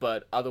film,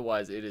 but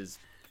otherwise it is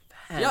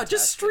Yeah,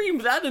 just stream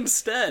that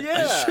instead.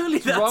 Yeah. Surely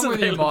that's wrong with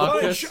you, available. Mark?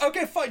 Oh, Marcus.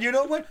 okay, fine. You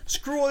know what?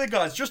 Screw all you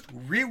guys. Just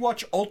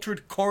rewatch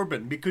Altered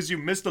Carbon because you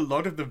missed a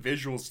lot of the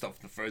visual stuff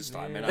the first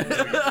time. And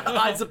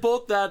I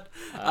support that.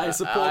 I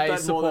support I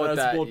that more than support I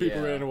that, support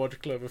people yeah. going to watch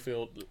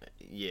Cloverfield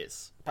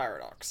Yes.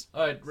 Paradox.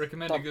 Alright,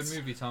 recommend a good Thoughts?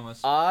 movie,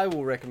 Thomas. I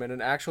will recommend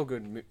an actual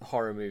good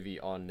horror movie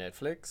on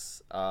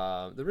Netflix,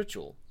 The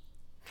Ritual.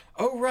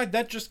 oh, right,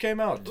 that just came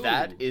out.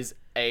 That is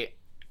a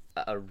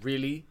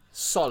really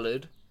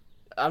solid.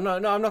 I'm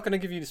not going to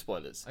give you the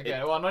spoilers. Okay,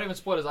 well, not even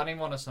spoilers. I didn't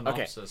want a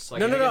synopsis.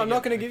 Like, No, you're I'm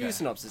not get- going to give you okay. a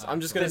synopsis. Alright, I'm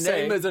just cool. going The to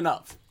say name is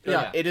enough.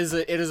 Yeah. it is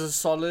a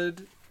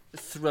solid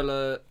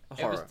thriller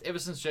horror. Ever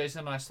since Jason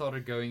and I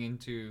started going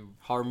into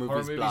Horror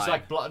movies blind.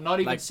 like not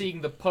even Like-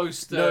 seeing the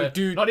poster, No,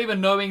 dude. not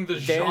even knowing the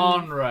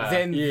genre,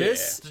 Then Yeah.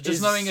 this just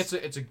is, knowing it's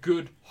a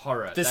good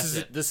horror. this That's is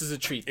it. this is a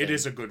treat. It then.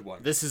 is a good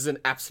one. This is an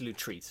absolute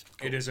treat.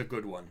 It is a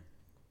good one.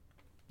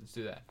 Let's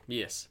do that.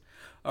 Yes.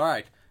 All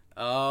right.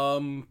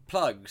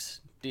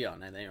 Plugs.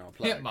 Dion, anything you want to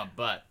plug? Hit my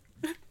butt.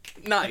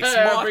 Nice. Bring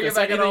it Marcus,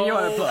 back an anything you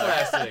want to old plug?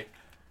 classic.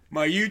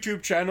 My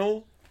YouTube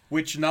channel,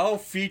 which now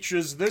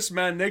features this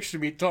man next to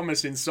me,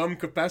 Thomas, in some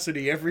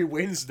capacity every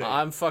Wednesday.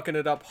 I'm fucking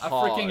it up I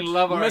hard. freaking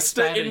love our Mr.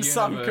 expanded In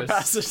some universe.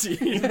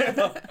 capacity.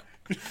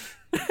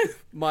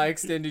 my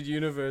extended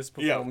universe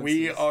Yeah, performances.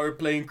 we are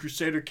playing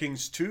Crusader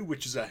Kings 2,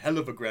 which is a hell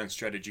of a grand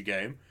strategy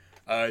game.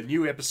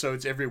 New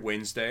episodes every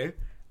Wednesday,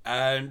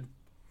 and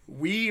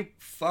we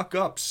fuck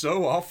up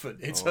so often.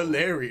 It's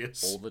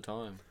hilarious. all the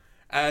time.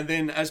 And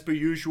then, as per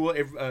usual,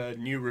 a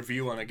new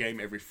review on a game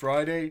every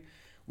Friday.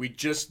 We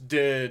just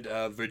did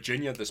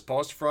Virginia this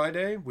past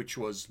Friday, which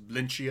was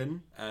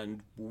Lynchian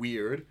and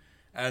weird.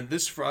 And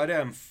this Friday,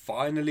 I'm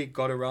finally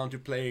got around to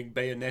playing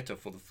Bayonetta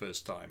for the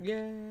first time.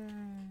 Yeah.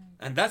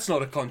 And that's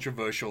not a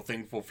controversial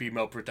thing for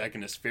female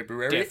protagonist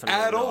February Definitely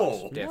at not.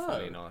 all.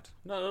 Definitely not.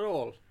 Not at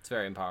all. It's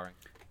very empowering.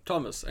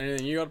 Thomas,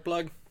 anything you got to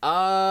plug?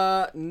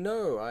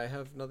 No, I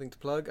have nothing to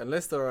plug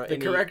unless there are The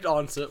any. correct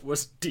answer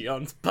was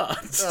Dion's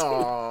butt.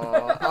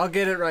 Oh, I'll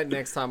get it right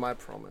next time, I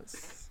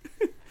promise.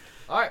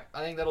 Alright,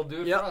 I think that'll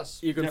do it Yep. for us.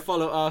 You can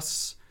follow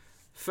us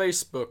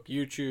Facebook,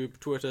 YouTube,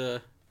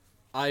 Twitter,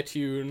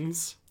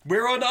 iTunes.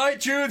 We're on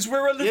iTunes.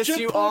 We're a legit Yes,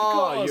 you podcast.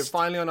 are. You're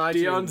finally on iTunes.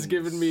 Dion's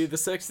given me the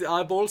sexy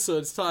eyeball, so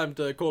it's time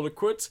to call it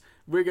quits.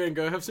 We're going to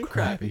go have some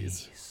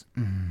crabbies.